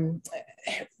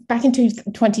 back in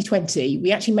 2020,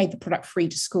 we actually made the product free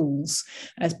to schools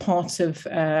as part of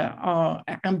our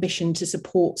ambition to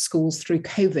support schools through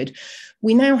COVID.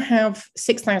 We now have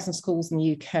 6,000 schools in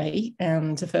the UK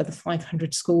and a further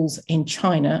 500 schools in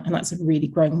China, and that's a really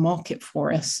growing market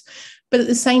for us. But at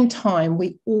the same time,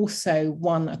 we also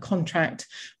won a contract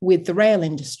with the rail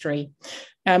industry.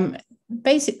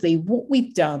 Basically, what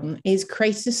we've done is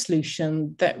create a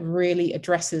solution that really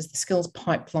addresses the skills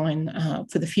pipeline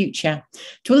for the future.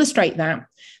 To illustrate that,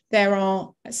 there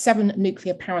are 7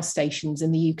 nuclear power stations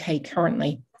in the UK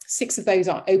currently. 6 of those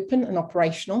are open and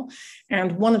operational,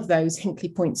 and one of those,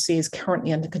 Hinkley Point C, is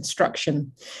currently under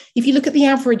construction. If you look at the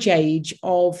average age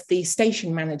of the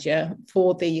station manager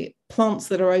for the plants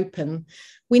that are open,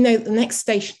 we know that the next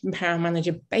station power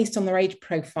manager, based on their age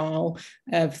profile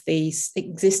of the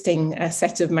existing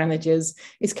set of managers,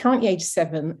 is currently age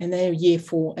 7 and they're year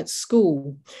 4 at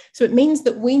school. So it means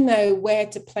that we know where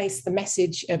to place the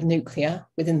message of nuclear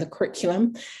within the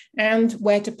curriculum and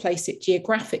where to place it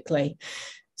geographically.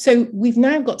 So we've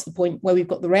now got to the point where we've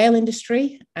got the rail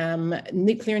industry,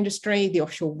 nuclear industry, the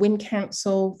Offshore Wind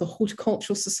Council, the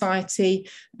Horticultural Society,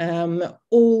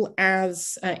 all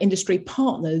as industry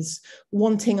partners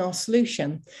wanting our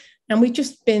solution. And we've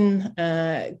just been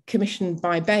commissioned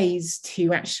by Bays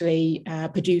to actually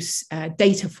produce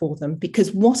data for them,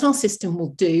 because what our system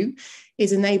will do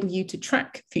is enable you to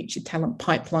track future talent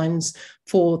pipelines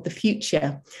for the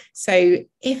future. So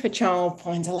if a child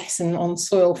finds a lesson on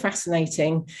soil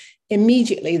fascinating,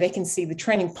 immediately they can see the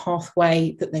training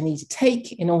pathway that they need to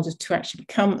take in order to actually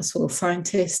become a soil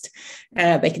scientist.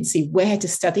 They can see where to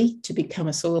study to become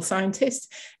a soil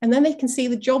scientist, and then they can see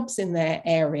the jobs in their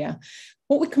area.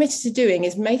 What we're committed to doing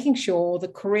is making sure the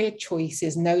career choice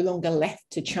is no longer left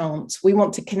to chance. We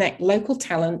want to connect local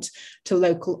talent to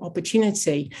local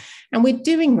opportunity. And we're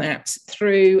doing that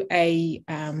through a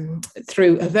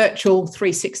virtual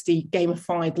 360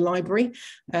 gamified library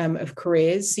of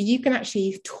careers. So you can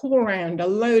actually tour around a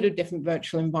load of different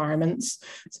virtual environments.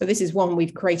 So this is one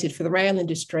we've created for the rail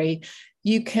industry.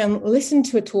 You can listen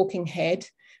to a talking head,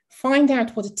 find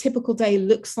out what a typical day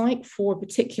looks like for a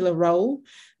particular role.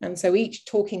 And so each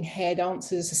talking head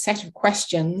answers a set of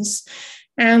questions.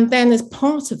 And then as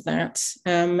part of that,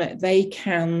 they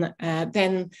can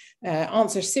then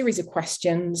answer a series of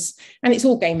questions, and it's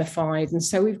all gamified. And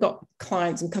so we've got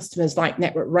clients and customers like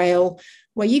Network Rail,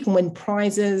 where you can win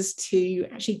prizes to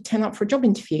actually turn up for a job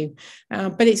interview.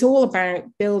 But it's all about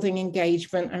building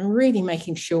engagement and really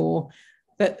making sure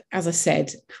that, as I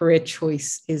said, career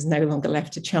choice is no longer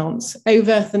left to chance.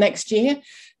 Over the next year,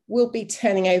 we'll be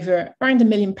turning over around £1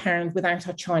 million without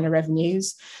our China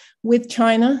revenues. With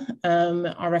China,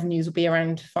 our revenues will be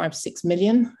around 5-6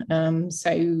 million.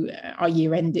 So our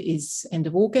year end is end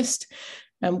of August.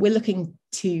 We're looking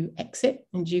to exit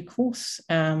in due course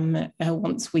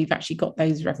once we've actually got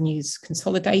those revenues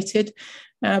consolidated.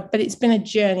 But it's been a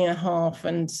journey and a half,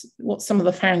 and what some of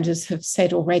the founders have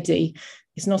said already,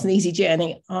 it's not an easy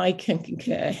journey. I can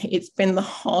concur. It's been the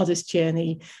hardest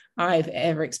journey I've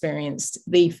ever experienced.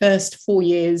 The first 4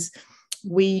 years,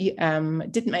 we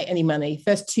didn't make any money.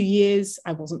 First 2 years,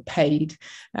 I wasn't paid.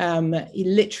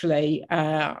 Literally,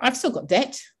 I've still got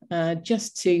debt.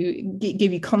 Just to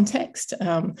give you context,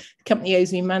 the company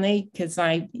owes me money because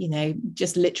I,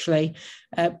 just literally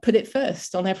put it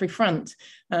first on every front.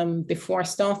 Before I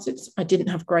started, I didn't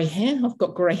have grey hair. I've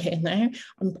got grey hair now.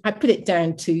 I put it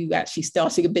down to actually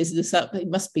starting a business up. It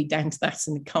must be down to that,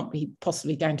 and it can't be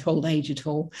possibly down to old age at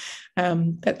all.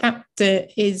 But that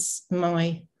is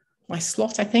my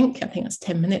slot, I think. That's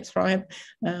 10 minutes, Ryan.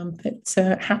 But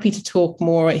happy to talk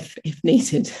more if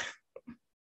needed.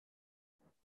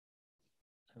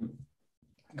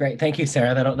 Great, thank you,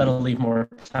 Sarah. That'll leave more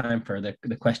time for the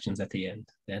questions at the end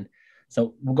then.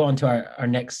 So we'll go on to our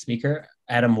next speaker,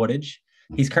 Adam Woodage.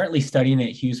 He's currently studying at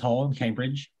Hughes Hall in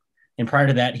Cambridge. And prior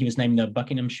to that, he was named the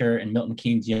Buckinghamshire and Milton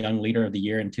Keynes Young Leader of the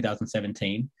Year in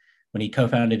 2017, when he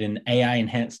co-founded an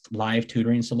AI-enhanced live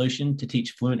tutoring solution to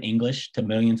teach fluent English to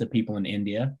millions of people in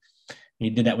India. He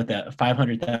did that with a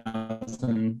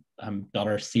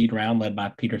 $500,000 seed round led by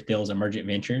Peter Thiel's Emergent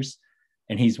Ventures.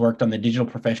 And he's worked on the digital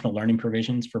professional learning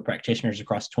provisions for practitioners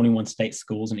across 21 state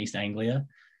schools in East Anglia.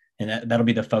 And that'll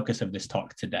be the focus of this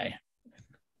talk today.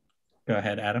 Go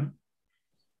ahead, Adam.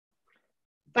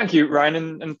 Thank you,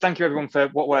 Ryan, and thank you everyone for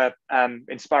what were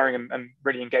inspiring and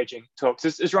really engaging talks.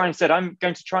 As Ryan said, I'm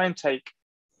going to try and take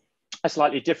a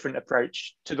slightly different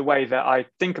approach to the way that I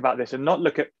think about this and not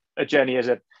look at a journey as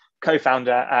a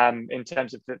co-founder in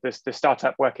terms of the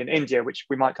startup work in India, which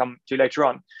we might come to later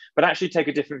on, but actually take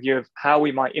a different view of how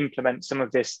we might implement some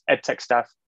of this EdTech stuff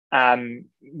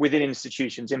within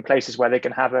institutions in places where they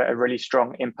can have a really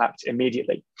strong impact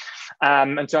immediately.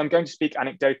 And so I'm going to speak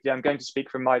anecdotally. I'm going to speak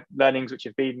from my learnings, which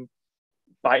have been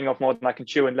biting off more than I can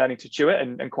chew and learning to chew it,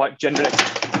 and quite generally,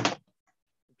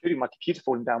 including my computer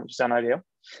falling down, which is unideal.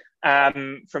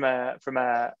 Can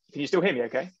you still hear me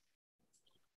okay?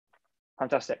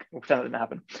 Fantastic. We'll pretend that didn't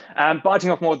happen. Biting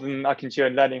off more than I can chew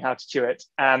and learning how to chew it,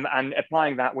 and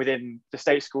applying that within the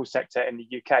state school sector in the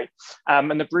UK.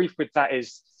 And the brief with that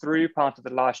is, through part of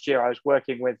the last year, I was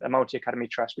working with a multi-academy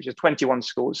trust, which is 21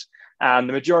 schools, the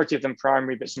majority of them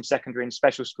primary, but some secondary and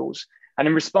special schools. And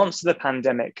in response to the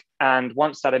pandemic, and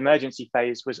once that emergency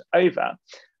phase was over,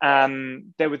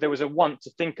 there was a want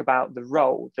to think about the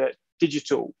role that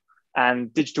digital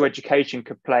and digital education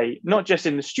could play, not just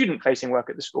in the student-facing work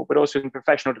at the school, but also in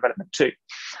professional development too.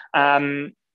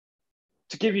 To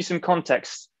give you some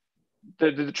context,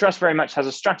 the trust very much has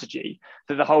a strategy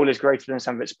that the whole is greater than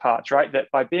some of its parts, right? That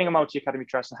by being a multi-academy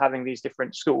trust and having these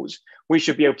different schools, we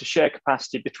should be able to share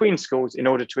capacity between schools in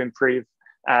order to improve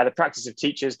the practice of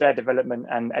teachers, their development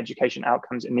and education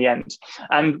outcomes in the end.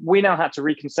 And we now had to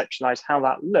reconceptualize how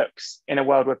that looks in a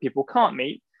world where people can't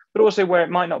meet, but also where it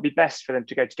might not be best for them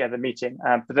to go together meeting.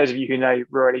 For those of you who know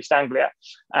rural East Anglia,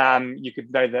 you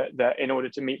could know that in order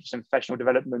to meet for some professional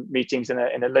development meetings in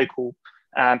a local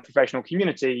professional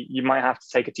community, you might have to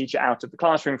take a teacher out of the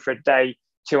classroom for a day,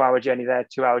 2-hour journey there,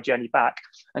 2-hour journey back.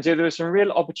 And so there were some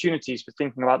real opportunities for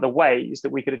thinking about the ways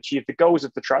that we could achieve the goals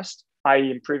of the trust,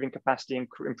 i.e. improving capacity and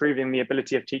improving the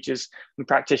ability of teachers and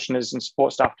practitioners and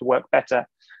support staff to work better.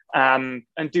 And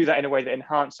do that in a way that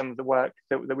enhance some of the work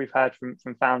that we've heard from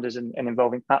founders and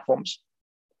involving platforms.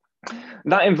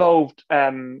 That involved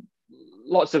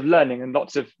lots of learning and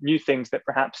lots of new things that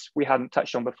perhaps we hadn't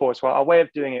touched on before. So our way of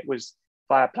doing it was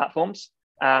via platforms.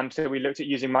 So we looked at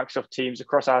using Microsoft Teams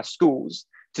across our schools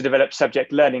to develop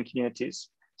subject learning communities.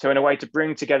 So in a way to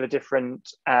bring together different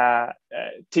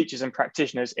teachers and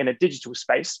practitioners in a digital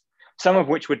space, some of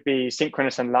which would be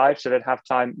synchronous and live, so they'd have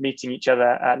time meeting each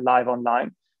other live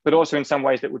online, but also in some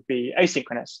ways that would be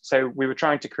asynchronous. So we were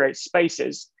trying to create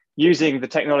spaces using the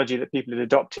technology that people had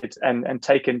adopted and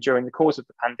taken during the course of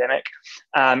the pandemic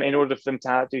in order for them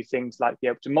to do things like be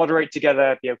able to moderate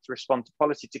together, be able to respond to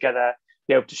policy together,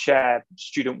 be able to share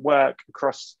student work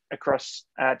across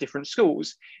different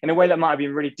schools in a way that might have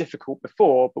been really difficult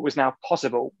before, but was now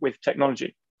possible with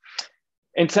technology.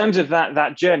 In terms of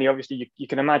that journey, obviously you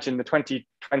can imagine the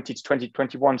 2020 to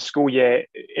 2021 school year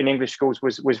in English schools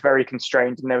was very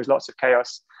constrained, and there was lots of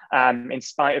chaos in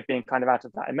spite of being kind of out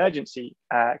of that emergency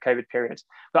COVID period.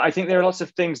 But I think there are lots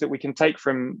of things that we can take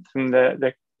from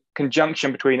the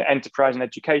conjunction between enterprise and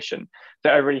education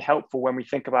that are really helpful when we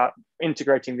think about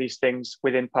integrating these things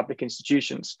within public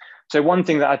institutions. So one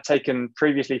thing that I've taken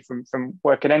previously from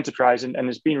work in enterprise and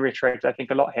has been reiterated, I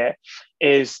think, a lot here,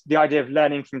 is the idea of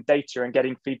learning from data and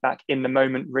getting feedback in the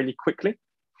moment really quickly.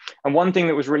 And one thing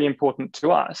that was really important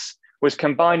to us was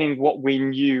combining what we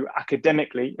knew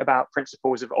academically about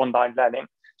principles of online learning.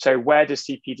 So where does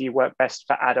CPD work best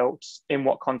for adults? In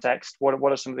what context? What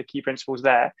are some of the key principles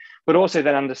there? But also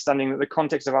then understanding that the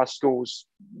context of our schools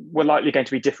were likely going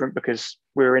to be different because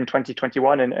we were in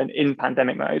 2021 and in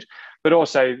pandemic mode, but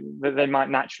also that they might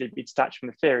naturally be detached from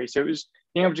the theory. So it was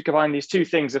being able to combine these two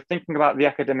things of thinking about the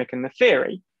academic and the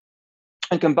theory,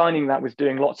 and combining that with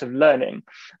doing lots of learning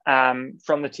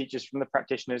from the teachers, from the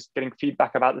practitioners, getting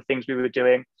feedback about the things we were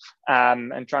doing,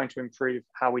 and trying to improve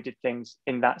how we did things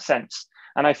in that sense.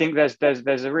 And I think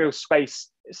there's a real space,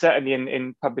 certainly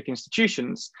in public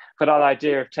institutions, for that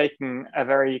idea of taking a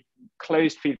very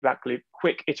closed feedback loop,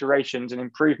 quick iterations and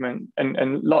improvement,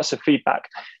 and lots of feedback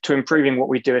to improving what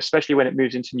we do, especially when it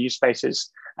moves into new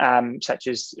spaces such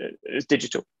as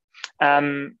digital.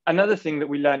 Another thing that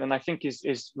we learned, and I think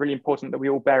is really important that we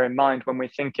all bear in mind when we're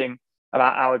thinking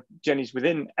about our journeys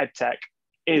within EdTech,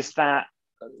 is that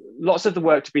lots of the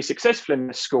work to be successful in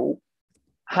the school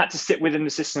had to sit within the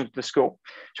systems of the school.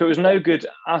 So it was no good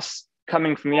us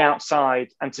coming from the outside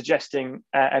and suggesting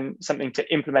and something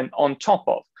to implement on top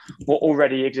of what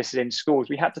already existed in schools.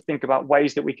 We had to think about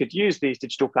ways that we could use these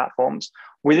digital platforms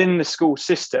within the school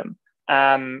system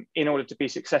in order to be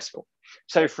successful.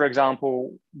 So, for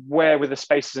example, where were the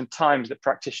spaces and times that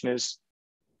practitioners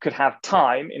could have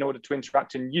time in order to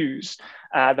interact and use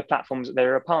the platforms that they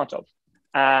were a part of?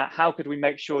 How could we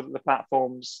make sure that the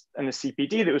platforms and the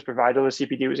CPD that was provided, or the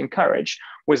CPD was encouraged,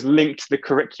 was linked to the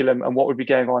curriculum and what would be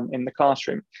going on in the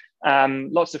classroom?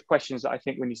 Lots of questions that I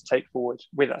think we need to take forward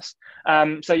with us.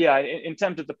 So yeah, in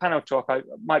terms of the panel talk, I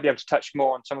might be able to touch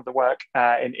more on some of the work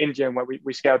in India, where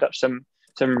we scaled up some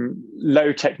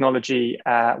low technology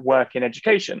work in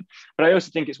education. But I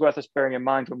also think it's worth us bearing in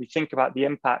mind when we think about the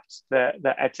impact that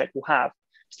EdTech will have,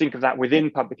 to think of that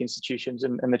within public institutions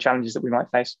and the challenges that we might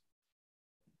face.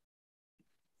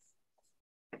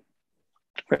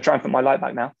 I'm going to try and put my light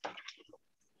back now.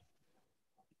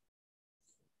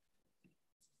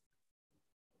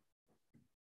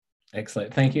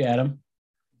 Excellent. Thank you, Adam.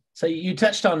 So you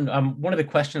touched on one of the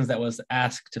questions that was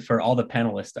asked for all the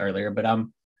panelists earlier, but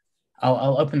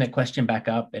I'll open that question back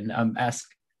up and ask,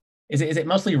 is it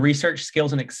mostly research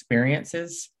skills and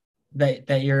experiences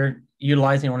that you're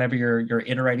utilizing whenever you're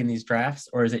iterating these drafts,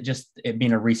 or is it just it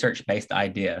being a research-based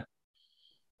idea?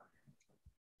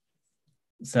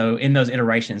 So in those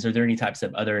iterations, are there any types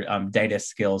of other data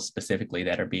skills specifically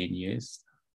that are being used?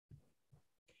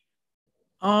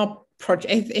 Our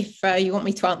project, if you want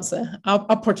me to answer,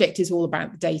 our project is all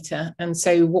about the data. And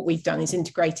so what we've done is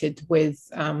integrated with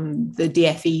the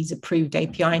DFE's approved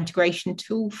API integration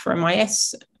tool for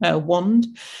MIS, WAND.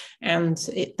 And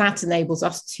that enables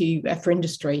us to, for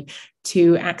industry,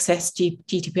 to access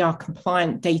GDPR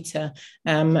compliant data,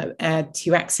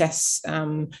 to access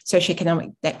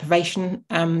socioeconomic deprivation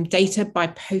data by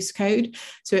postcode.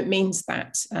 So it means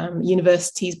that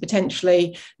universities,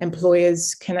 potentially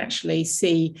employers, can actually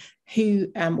see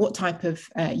what type of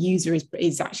user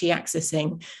is actually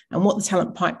accessing, and what the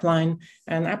talent pipeline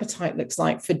and appetite looks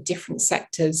like for different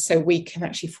sectors. So we can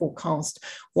actually forecast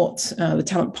what the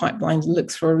talent pipeline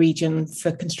looks for a region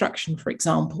for construction, for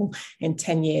example, in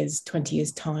 10 years, 20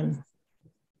 years time.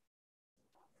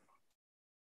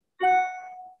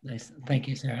 Nice. Thank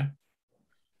you, Sarah.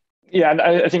 Yeah, and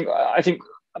I think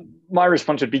my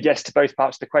response would be yes to both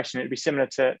parts of the question. It'd be similar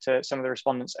to some of the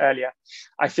respondents earlier.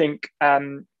 I think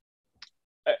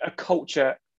a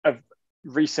culture of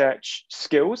research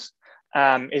skills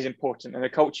is important, and a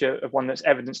culture of one that's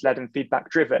evidence-led and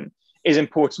feedback-driven is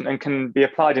important and can be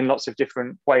applied in lots of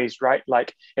different ways, right?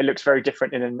 Like it looks very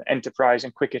different in an enterprise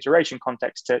and quick iteration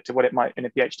context to what it might in a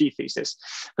PhD thesis.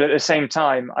 But at the same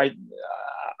time,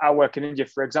 our work in India,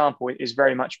 for example, is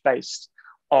very much based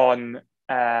on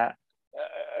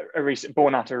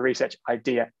born out of a research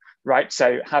idea, right?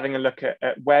 So having a look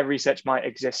at where research might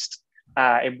exist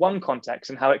in one context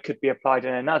and how it could be applied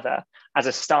in another as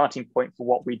a starting point for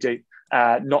what we do,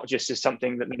 not just as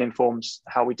something that then informs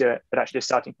how we do it, but actually a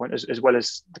starting point as well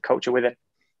as the culture with it.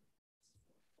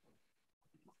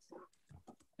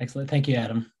 Excellent. Thank you,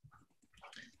 Adam.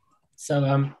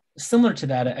 So similar to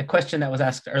that, a question that was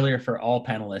asked earlier for all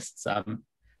panelists.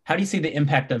 How do you see the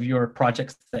impact of your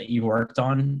projects that you worked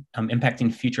on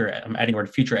impacting future, adding word,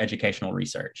 future educational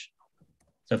research?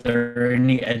 So if there are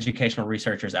any educational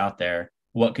researchers out there,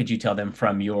 what could you tell them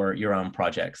from your own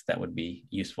projects that would be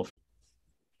useful?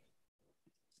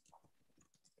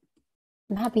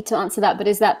 I'm happy to answer that, but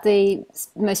is that the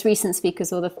most recent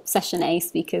speakers or the session A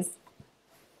speakers?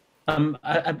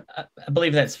 I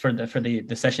believe that's for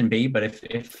the session B, but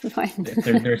if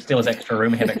there still is extra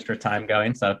room, we have extra time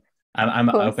going. So I'm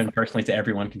open personally to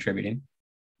everyone contributing.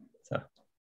 So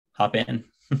hop in.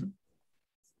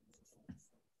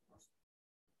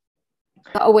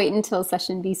 I'll wait until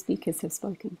session B speakers have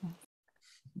spoken.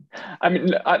 I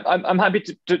mean, I'm happy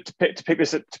to pick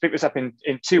this up in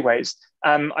two ways.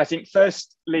 I think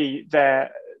firstly,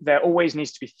 there always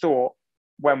needs to be thought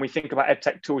when we think about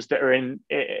EdTech tools that are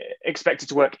expected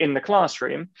to work in the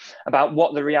classroom about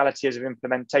what the reality is of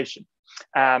implementation.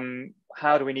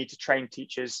 How do we need to train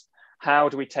teachers? How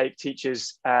do we take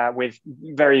teachers with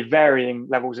very varying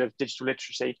levels of digital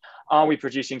literacy? Are we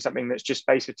producing something that's just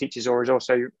based for teachers or is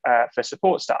also for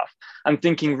support staff? And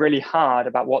thinking really hard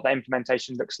about what that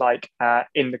implementation looks like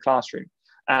in the classroom.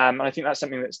 And I think that's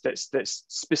something that's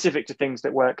specific to things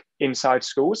that work inside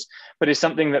schools, but is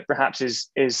something that perhaps is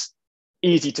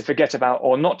easy to forget about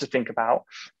or not to think about,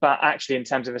 but actually in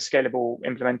terms of a scalable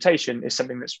implementation is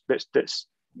something that's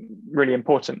really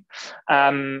important.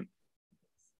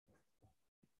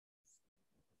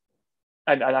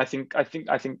 And I think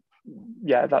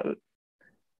yeah, that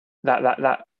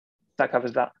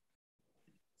covers that.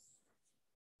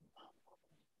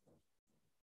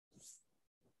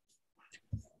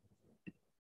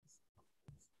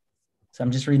 So I'm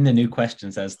just reading the new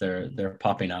questions as they're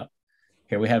popping up.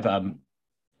 Here we have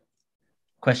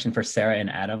question for Sarah and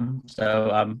Adam.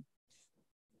 So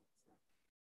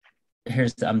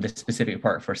here's the specific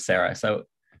part for Sarah. So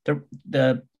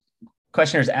the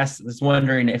questioner is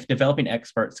wondering if developing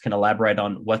experts can elaborate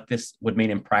on what this would mean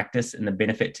in practice and the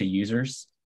benefit to users.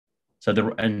 So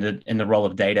in the role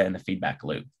of data and the feedback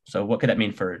loop. So what could that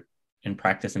mean in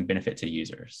practice and benefit to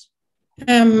users?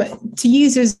 To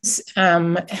users,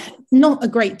 not a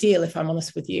great deal, if I'm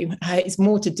honest with you. It's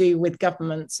more to do with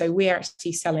government. So we're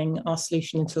actually selling our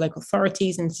solution into local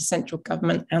authorities, into central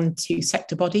government and to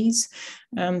sector bodies.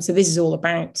 So this is all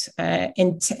about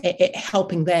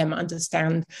helping them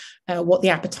understand what the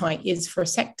appetite is for a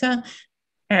sector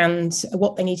and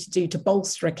what they need to do to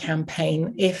bolster a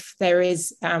campaign if there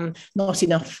is not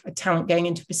enough talent going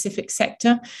into a specific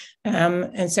sector.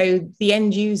 And so the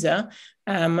end user,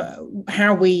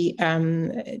 how we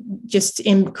just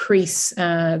increase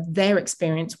their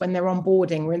experience when they're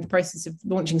onboarding. We're in the process of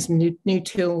launching some new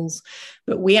tools,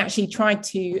 but we actually try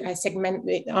to segment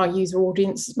our user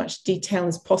audience as much detail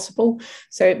as possible.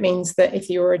 So it means that if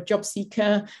you're a job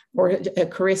seeker or a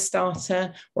career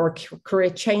starter or a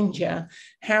career changer,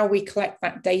 how we collect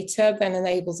that data then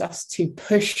enables us to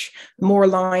push more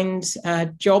aligned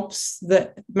jobs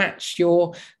that match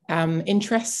your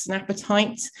interests and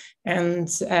appetite and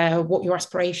what your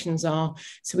aspirations are.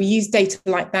 So we use data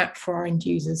like that for our end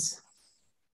users.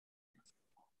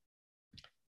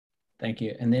 Thank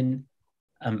you. And then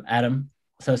Adam,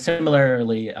 so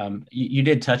similarly, you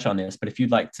did touch on this, but if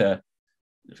you'd like to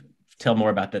tell more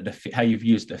about how you've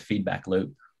used the feedback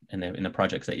loop in the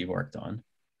projects that you've worked on.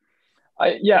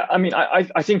 Yeah, I mean,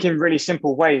 I think in really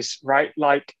simple ways, right?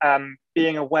 Like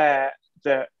being aware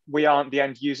that we aren't the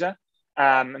end user.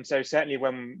 And so certainly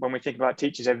when we think about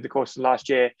teachers over the course of the last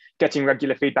year, getting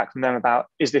regular feedback from them about,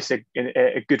 is this a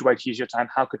good way to use your time?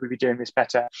 How could we be doing this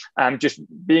better? Just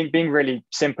being really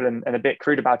simple and a bit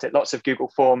crude about it. Lots of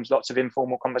Google Forms, lots of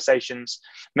informal conversations,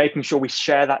 making sure we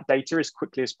share that data as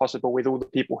quickly as possible with all the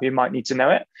people who might need to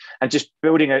know it, and just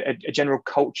building a general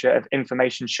culture of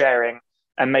information sharing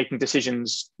and making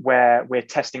decisions where we're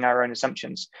testing our own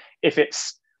assumptions. If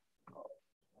it's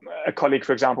a colleague,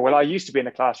 for example, well, I used to be in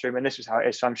a classroom and this was how it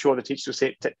is, so I'm sure the teachers will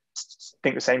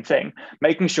think the same thing.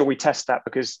 Making sure we test that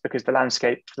because the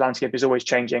landscape is always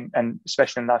changing, and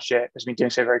especially in last year, has been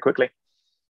doing so very quickly.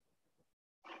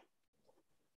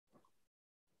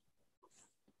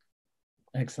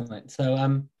 Excellent. So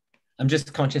I'm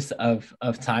just conscious of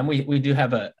time. We do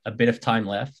have a bit of time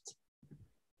left.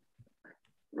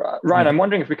 Ryan, I'm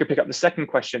wondering if we could pick up the second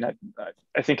question.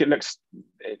 I think it looks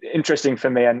interesting for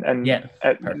me. And yeah,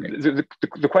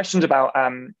 the questions about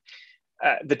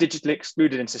the digitally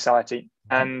excluded in society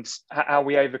and how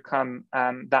we overcome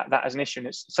that as an issue. And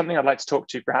it's something I'd like to talk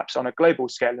to perhaps on a global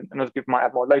scale, and other people might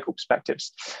have more local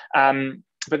perspectives.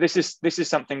 But this is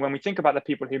something when we think about the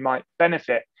people who might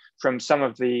benefit from some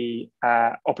of the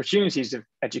opportunities of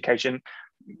education,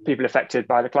 people affected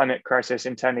by the climate crisis,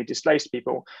 internally displaced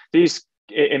people. These,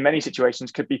 in many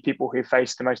situations, could be people who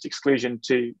face the most exclusion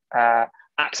to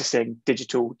accessing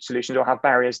digital solutions or have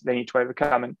barriers they need to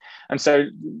overcome. And so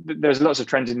there's lots of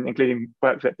trends, including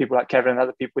work that people like Kevin and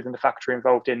other people within the faculty are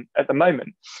involved in at the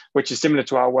moment, which is similar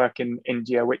to our work in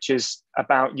India, which is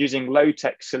about using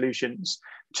low-tech solutions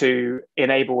to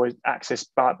enable access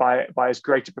by as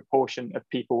great a proportion of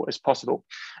people as possible.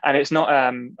 And it's not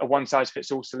a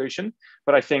one-size-fits-all solution,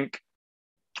 but I think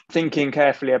thinking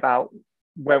carefully about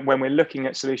when we're looking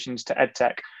at solutions to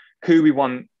EdTech, who we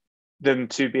want them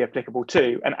to be applicable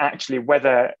to, and actually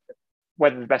whether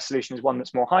the best solution is one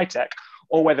that's more high tech,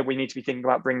 or whether we need to be thinking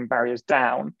about bringing barriers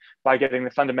down by getting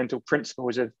the fundamental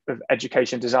principles of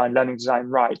education design, learning design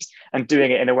right, and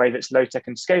doing it in a way that's low tech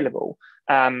and scalable.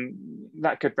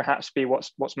 That could perhaps be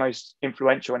what's most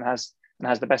influential and has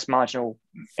the best marginal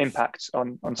impact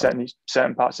on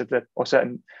certain parts of or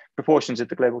certain proportions of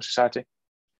the global society.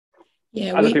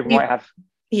 Yeah, other people might have.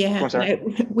 Yeah,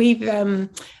 we've.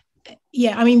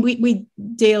 Yeah, I mean, we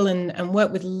deal and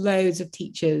work with loads of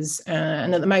teachers,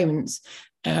 and at the moment,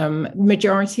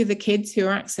 majority of the kids who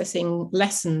are accessing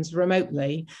lessons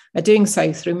remotely are doing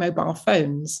so through mobile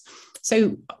phones.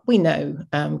 So we know,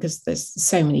 because there's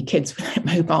so many kids with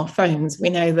mobile phones,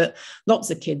 we know that lots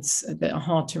of kids that are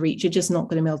hard to reach are just not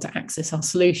going to be able to access our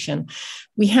solution.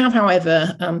 We have,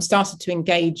 however, started to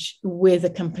engage with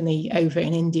a company over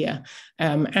in India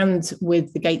and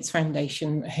with the Gates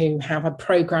Foundation, who have a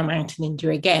program out in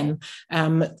India again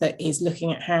that is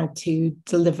looking at how to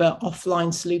deliver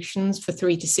offline solutions for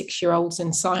 3 to 6 year olds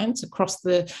in science across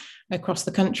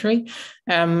the country.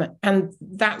 And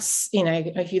that's,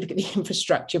 if you look at the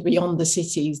infrastructure beyond the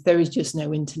cities, there is just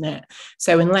no internet.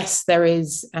 So unless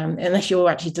you're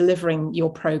actually delivering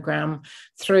your program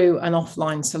through an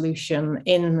offline solution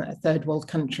in third world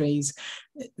countries,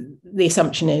 the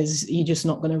assumption is you're just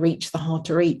not going to reach the hard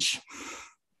to reach.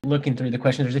 Looking through the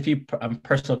questions, there's a few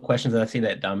personal questions that I see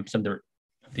that some of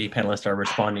the panelists are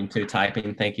responding to,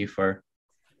 typing. Thank you for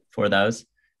those.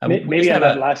 Maybe on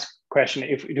that last question,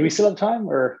 do we still have time,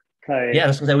 or can I? Yeah, I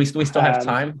was going to say we still have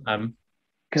time.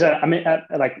 Because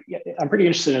I'm pretty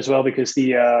interested as well, because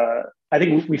I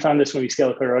think we found this when we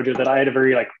scaled CoderDojo, that I had a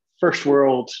very first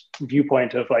world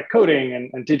viewpoint of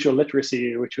coding and digital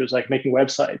literacy, which was making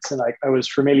websites, and I was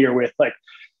familiar with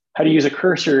how to use a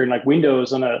cursor and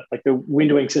Windows on the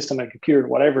windowing system on a computer,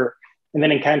 whatever. And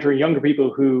then encountering younger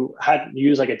people who hadn't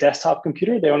used a desktop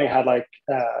computer, they only had a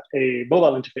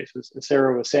mobile interface, as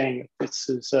Sarah was saying.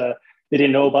 They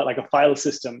didn't know about a file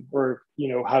system, or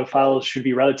how files should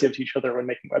be relative to each other when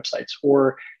making websites,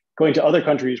 or going to other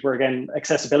countries where, again,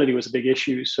 accessibility was a big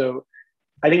issue. So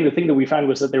I think the thing that we found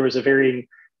was that there was a varying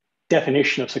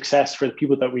definition of success for the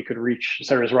people that we could reach.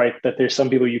 Sarah's right that there's some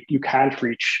people you can't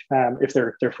reach if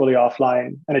they're fully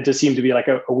offline, and it does seem to be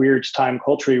a weird time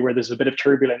culturally where there's a bit of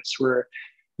turbulence, where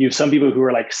you have some people who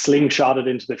are slingshotted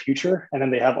into the future, and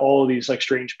then they have all these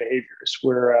strange behaviors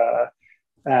where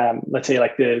let's say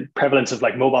the prevalence of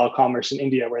mobile commerce in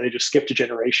India, where they just skipped a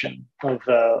generation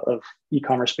of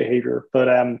e-commerce behavior. But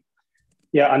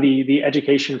yeah, on the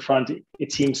education front,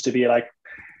 it seems to be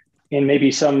in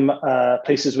maybe some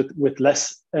places with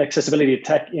less accessibility to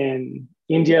tech in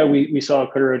India, we saw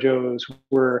CoderDojos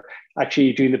were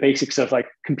actually doing the basics of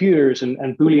computers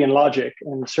and Boolean logic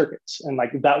and circuits. And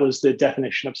that was the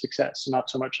definition of success, not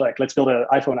so much let's build an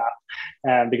iPhone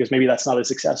app, because maybe that's not as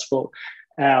successful.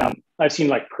 I've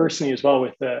seen personally as well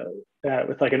with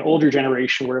an older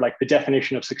generation where the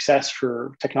definition of success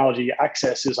for technology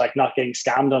access is not getting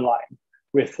scammed online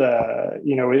with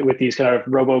with these kind of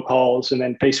robocalls and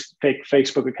then fake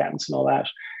Facebook accounts and all that.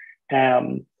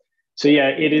 So yeah,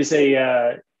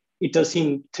 it does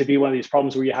seem to be one of these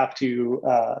problems where you have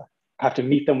to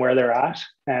meet them where they're at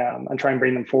and try and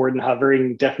bring them forward and have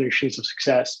varying definitions of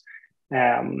success.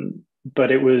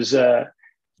 But it was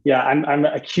I'm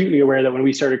acutely aware that when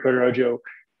we started CoderDojo,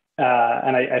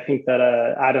 and I think that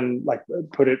Adam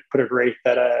put it great,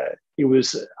 that I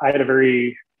had a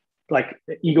very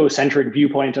egocentric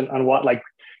viewpoint on what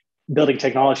building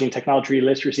technology and technology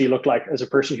literacy looked like as a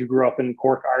person who grew up in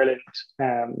Cork,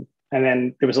 Ireland. And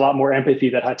then there was a lot more empathy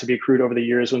that had to be accrued over the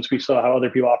years once we saw how other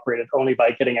people operated, only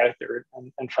by getting out there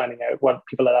and finding out what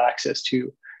people had access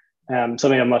to.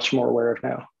 Something I'm much more aware of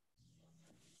now.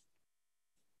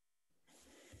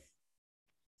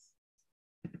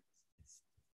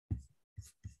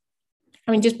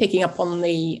 I mean, just picking up on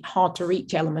the hard to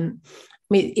reach element, I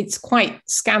mean, it's quite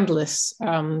scandalous,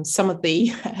 some of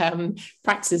the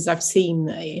practices I've seen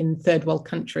in third world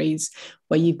countries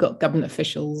where you've got government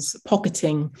officials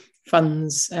pocketing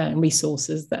funds and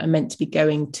resources that are meant to be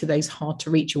going to those hard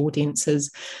to reach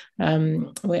audiences. I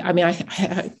mean,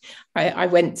 I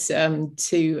went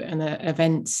to an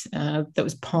event that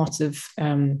was part of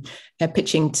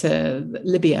pitching to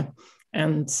Libya,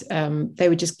 and they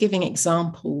were just giving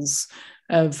examples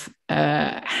of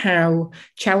how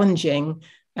challenging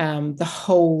the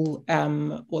whole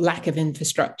lack of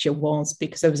infrastructure was,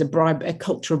 because there was a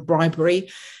culture of bribery.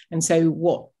 And so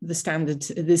what the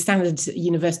standard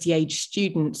university age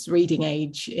students reading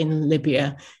age in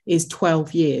Libya is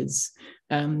 12 years,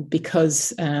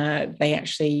 because they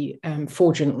actually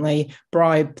fraudulently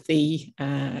bribe the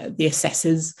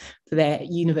assessors for their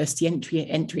university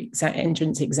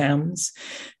entrance exams.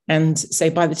 And so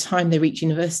by the time they reach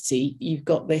university, you've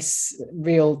got this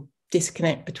real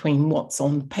disconnect between what's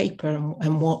on paper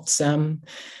and what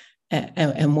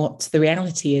the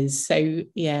reality is. So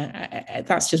yeah,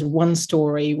 that's just one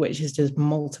story which is just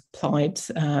multiplied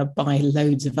by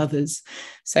loads of others.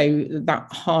 So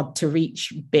that hard to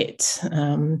reach bit,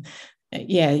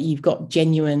 you've got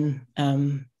genuine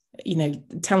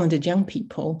talented young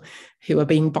people who are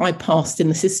being bypassed in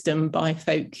the system by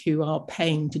folk who are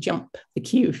paying to jump the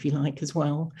queue, if you like, as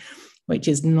well, which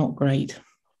is not great.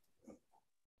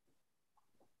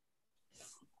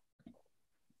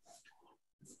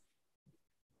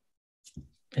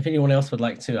 If anyone else would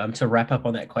like to wrap up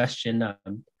on that question,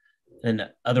 then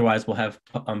otherwise we'll have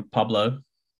Pablo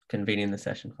convening the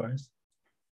session for us.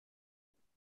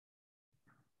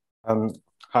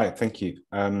 Hi, thank you.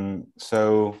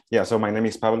 So my name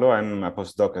is Pablo. I'm a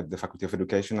postdoc at the Faculty of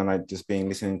Education, and I've just been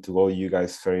listening to all you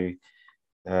guys, very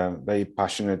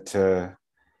passionate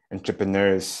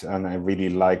entrepreneurs, and I really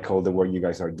like all the work you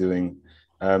guys are doing.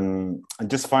 I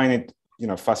just find it,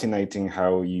 fascinating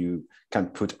how you can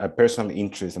put a personal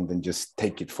interest and then just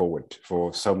take it forward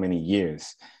for so many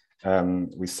years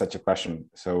with such a passion.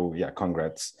 So yeah,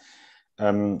 congrats.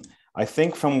 I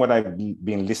think from what I've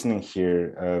been listening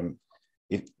here,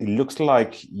 it looks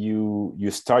like you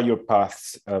start your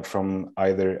paths from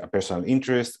either a personal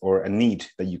interest or a need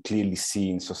that you clearly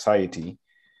see in society,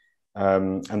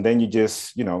 and then you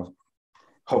just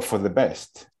hope for the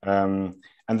best.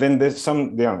 And then there's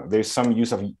some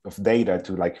use of data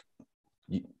to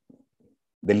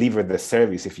deliver the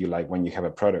service, if you like, when you have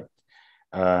a product.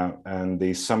 And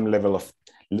there's some level of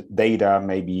data,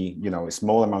 maybe,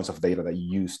 small amounts of data that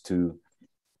you use to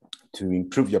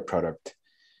improve your product.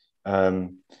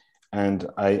 And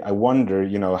I wonder,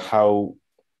 how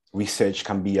research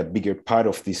can be a bigger part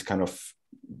of these kind of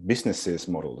businesses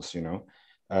models,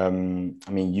 I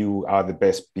mean, you are the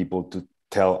best people to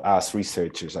tell us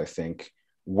researchers, I think,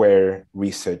 where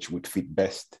research would fit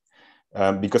best.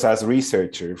 Because as a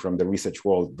researcher from the research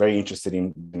world, very interested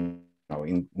in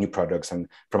new products and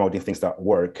promoting things that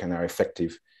work and are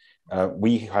effective,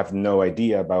 we have no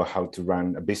idea about how to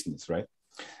run a business, right?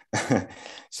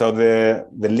 So the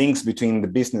links between the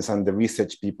business and the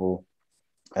research people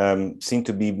seem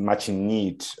to be much in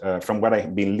need. From what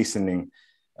I've been listening,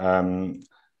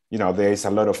 there is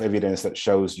a lot of evidence that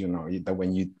shows, that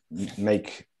when you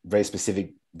make very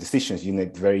specific decisions, you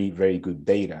need very, very good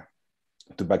data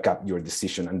to back up your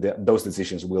decision, and those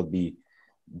decisions will be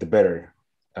the better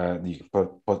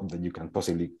that you can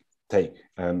possibly take.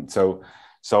 So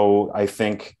I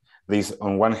think this,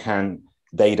 on one hand,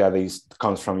 data this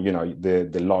comes from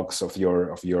the logs of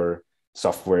your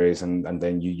softwares, and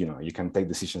then you can take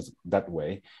decisions that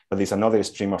way. But there's another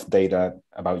stream of data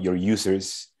about your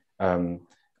users. I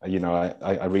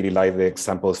really like the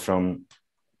examples from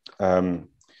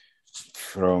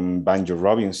Banjo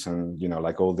Robinson,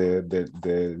 like all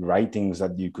the writings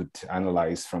that you could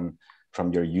analyze from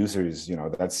your users.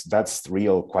 That's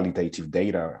real qualitative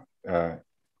data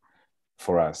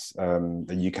for us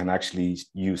that you can actually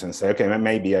use and say, okay,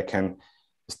 maybe I can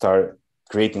start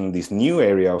creating this new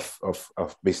area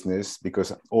of business,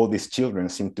 because all these children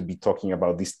seem to be talking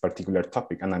about this particular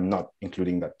topic, and I'm not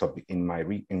including that topic in my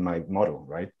model,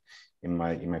 right? In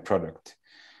my product.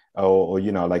 Or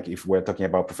like if we're talking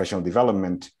about professional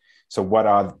development, so what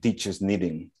are teachers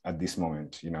needing at this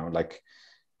moment? Like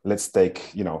let's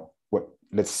take,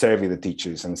 let's survey the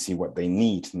teachers and see what they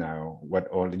need now.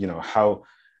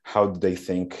 How do they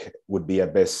think would be a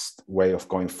best way of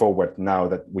going forward now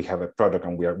that we have a product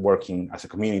and we are working as a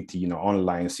community,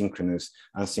 online, synchronous,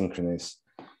 asynchronous,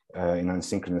 in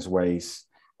asynchronous ways.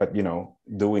 But,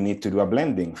 do we need to do a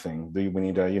blending thing? Do we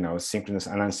need a, synchronous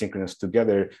and asynchronous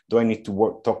together? Do I need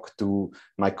to talk to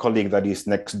my colleague that is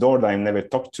next door that I never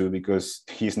talked to because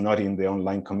he's not in the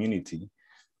online community?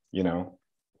 Do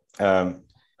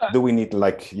we need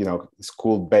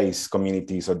school-based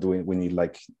communities, or do we need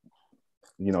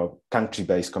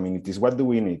country-based communities. What do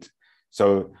we need?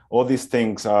 So all these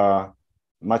things are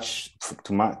much,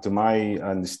 to my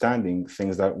understanding,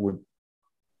 things that would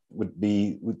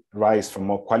rise from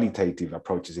more qualitative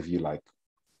approaches, if you like,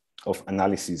 of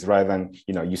analysis, rather than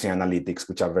using analytics,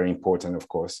 which are very important, of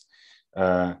course.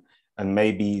 And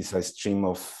maybe it's a stream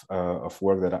of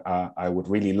work that I would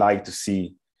really like to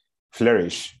see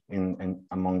flourish in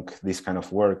among this kind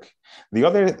of work. The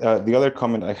other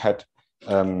comment I had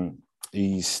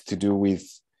is to do with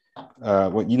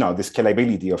the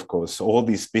scalability. Of course, all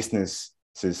these businesses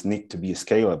need to be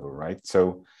scalable, right?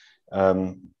 So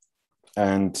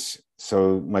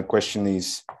my question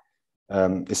is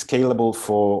scalable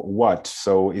for what?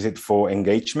 So is it for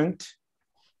engagement,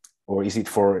 or is it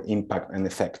for impact and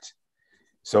effect?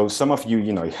 So some of you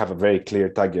have a very clear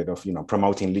target of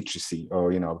promoting literacy,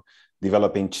 or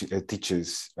developing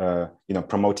teachers,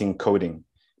 promoting coding.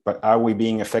 But are we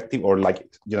being effective, or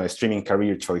streaming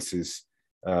career choices,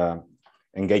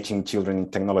 engaging children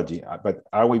in technology? But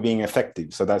are we being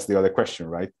effective? So that's the other question,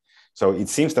 right? So it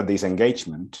seems that there's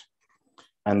engagement,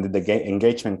 and the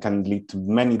engagement can lead to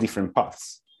many different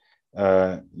paths.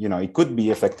 It could be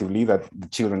effectively that the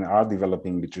children are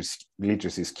developing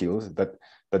literacy skills, that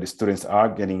the students are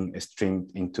getting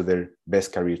streamed into their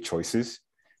best career choices.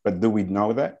 But do we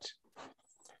know that?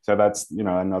 So that's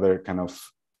another kind of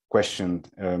question.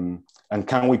 And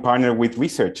can we partner with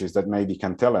researchers that maybe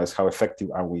can tell us how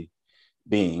effective are we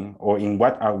being, or in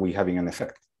what are we having an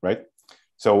effect, right?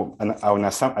 So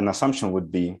an assumption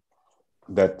would be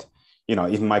that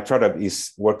if my product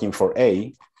is working for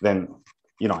A, then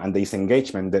and there's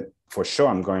engagement, that for sure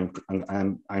I'm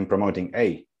promoting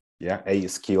A, A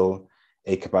skill,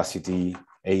 A capacity,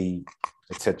 A,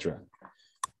 etc.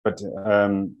 But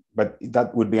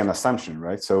that would be an assumption,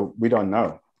 right? So we don't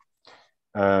know.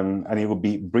 And it would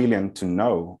be brilliant to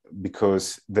know,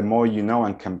 because the more you know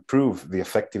and can prove the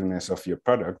effectiveness of your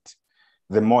product,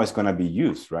 the more it's going to be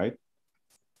used, right?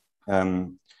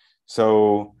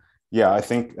 So yeah, I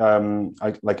think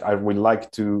I would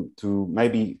like to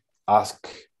maybe ask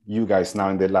you guys now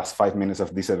in the last 5 minutes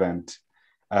of this event,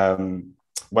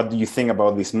 what do you think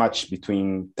about this match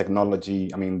between technology,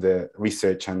 the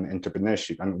research and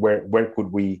entrepreneurship, and where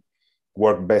could we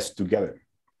work best together?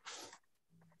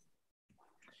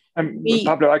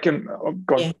 Pablo, I can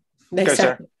go on.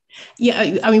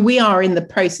 Yeah, we are in the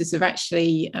process of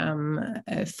actually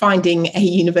finding a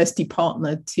university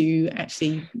partner to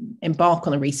actually embark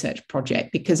on a research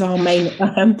project, because our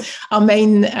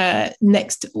main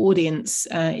next audience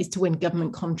is to win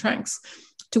government contracts.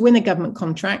 To win a government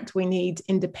contract, we need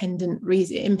independent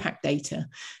impact data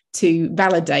to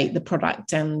validate the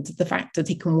product and the fact that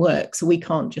it can work. So we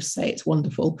can't just say it's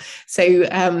wonderful. So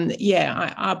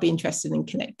I'll be interested in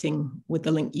connecting with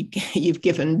the link you've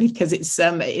given, because it's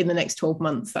in the next 12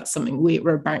 months, that's something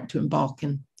we're about to embark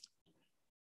in.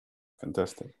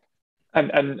 Fantastic.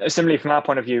 And similarly, from our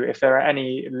point of view, if there are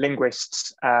any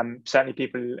linguists, certainly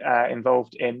people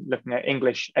involved in looking at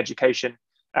English education,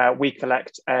 we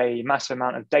collect a massive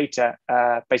amount of data,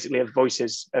 basically of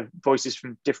voices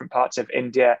from different parts of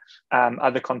India,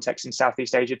 other contexts in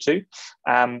Southeast Asia too.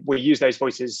 We use those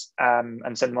voices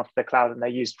and send them off to the cloud, and they're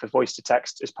used for voice to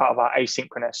text as part of our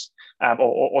asynchronous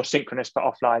or synchronous but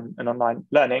offline and online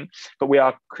learning. But we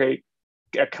are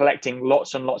collecting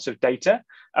lots and lots of data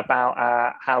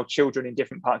about how children in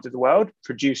different parts of the world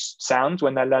produce sounds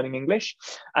when they're learning English.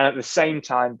 And at the same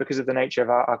time, because of the nature of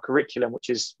our curriculum, which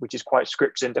is quite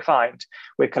scripted and defined,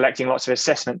 we're collecting lots of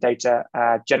assessment data,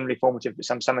 generally formative but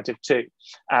some summative too,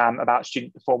 about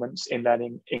student performance in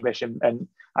learning English. And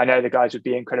I know the guys would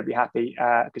be incredibly happy,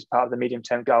 because part of the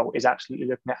medium-term goal is absolutely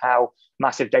looking at how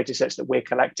massive data sets that we're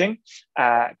collecting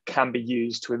can be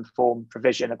used to inform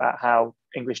provision about how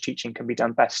English teaching can be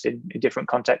done best in different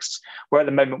contexts, where at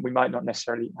the moment we might not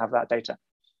necessarily have that data.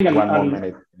 One more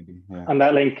minute, maybe. Yeah. On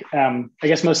that link, I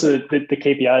guess most of the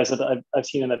KPIs that I've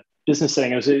seen in the business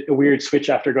setting, it was a weird switch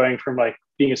after going from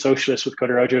being a socialist with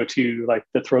CoderDojo to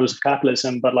the throes of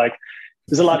capitalism. But it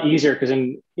was a lot easier, because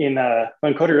when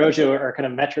CoderDojo, our kind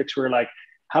of metrics were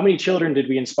how many children did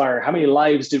we inspire? How many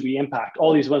lives did we impact?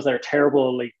 All these ones that are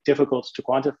terribly difficult to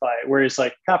quantify. Whereas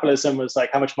capitalism was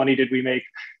how much money did we make?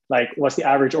 What's the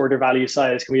average order value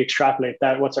size? Can we extrapolate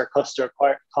that? What's our cost to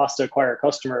acquire a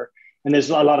customer? And there's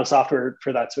a lot of software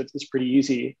for that, so it's pretty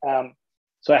easy.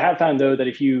 So I have found though that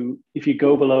if you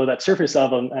go below that surface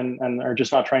level and are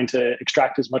just not trying to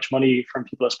extract as much money from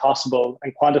people as possible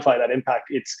and quantify that impact,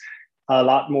 it's a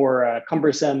lot more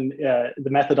cumbersome. The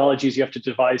methodologies you have to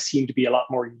devise seem to be a lot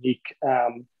more unique.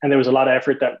 And there was a lot of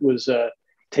effort that was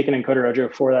taken in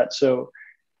CoderDojo for that. So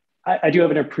I do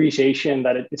have an appreciation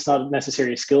that it's not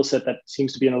necessarily a skill set that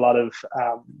seems to be in a lot of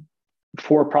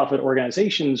for-profit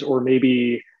organizations, or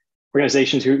maybe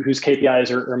organizations whose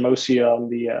KPIs are mostly on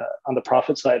the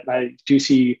profit side. And I do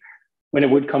see when it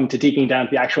would come to digging down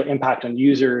the actual impact on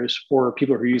users or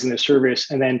people who are using the service,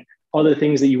 and then other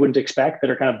things that you wouldn't expect that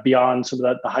are kind of beyond some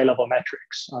of the high level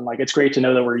metrics. Like, it's great to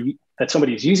know that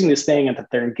somebody's using this thing and that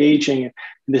they're engaging, and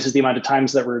this is the amount of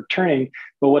times that we're returning,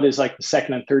 but what is like the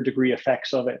second and third degree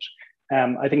effects of it?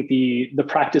 I think the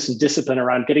practice and discipline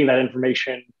around getting that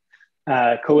information,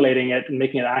 collating it and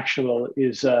making it actionable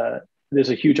there's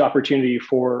a huge opportunity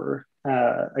for,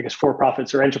 I guess,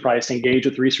 for-profits or enterprise to engage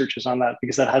with researchers on that,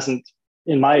 because that hasn't,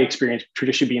 in my experience,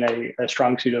 traditionally been a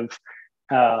strong suit of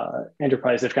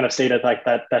enterprise. They've kind of stayed at like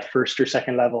that first or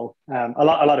second level. A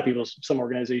lot of people, some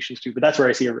organizations do, but that's where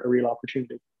I see a real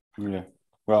opportunity. Yeah,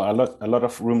 well, a lot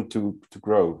of room to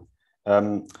grow.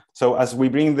 So as we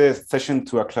bring the session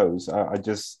to a close, I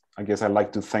guess I'd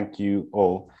like to thank you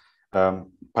all,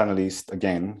 panelists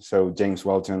again. So James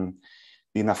Whelton,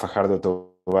 Dina Fajardo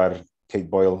Tovar, Kate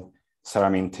Boyle, Sarah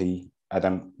Minty,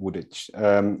 Adam Woodage.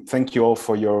 Thank you all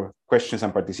for your questions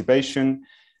and participation.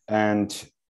 And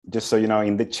just so you know,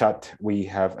 in the chat, we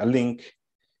have a link.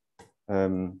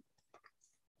 In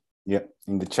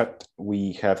the chat,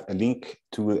 we have a link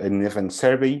to an event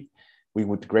survey. We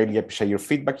would greatly appreciate your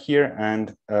feedback here,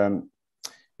 and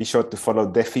be sure to follow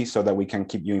DEFI so that we can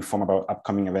keep you informed about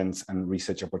upcoming events and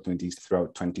research opportunities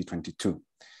throughout 2022.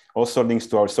 Also, links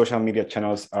to our social media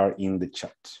channels are in the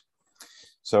chat.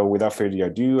 So without further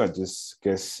ado, I just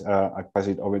guess I pass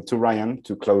it over to Ryan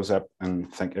to close up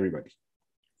and thank everybody.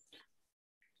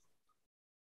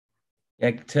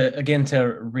 Yeah,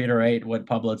 to reiterate what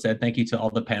Pablo said, thank you to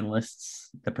all the panelists,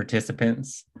 the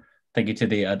participants. Thank you to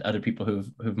the other people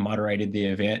who've moderated the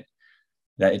event.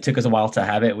 That it took us a while to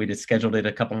have it. We just scheduled it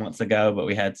a couple months ago, but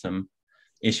we had some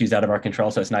issues out of our control.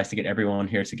 So it's nice to get everyone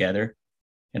here together.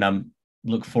 And I'm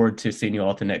look forward to seeing you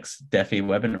all at the next DEFI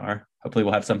webinar. Hopefully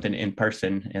we'll have something in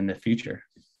person in the future.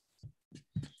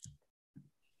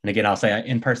 And again, I'll say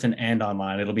in person and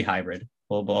online, it'll be hybrid.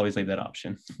 We'll always leave that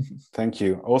option. Thank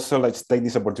you. Also, let's take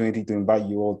this opportunity to invite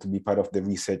you all to be part of the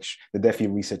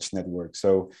DEFI Research Network.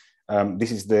 So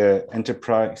this is the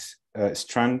enterprise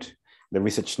strand. The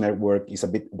research network is a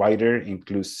bit wider,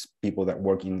 includes people that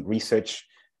work in research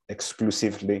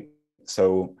exclusively.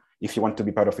 So if you want to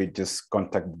be part of it, just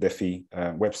contact the DEFI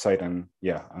website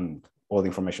and all the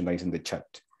information that is in the chat.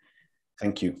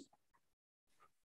 Thank you.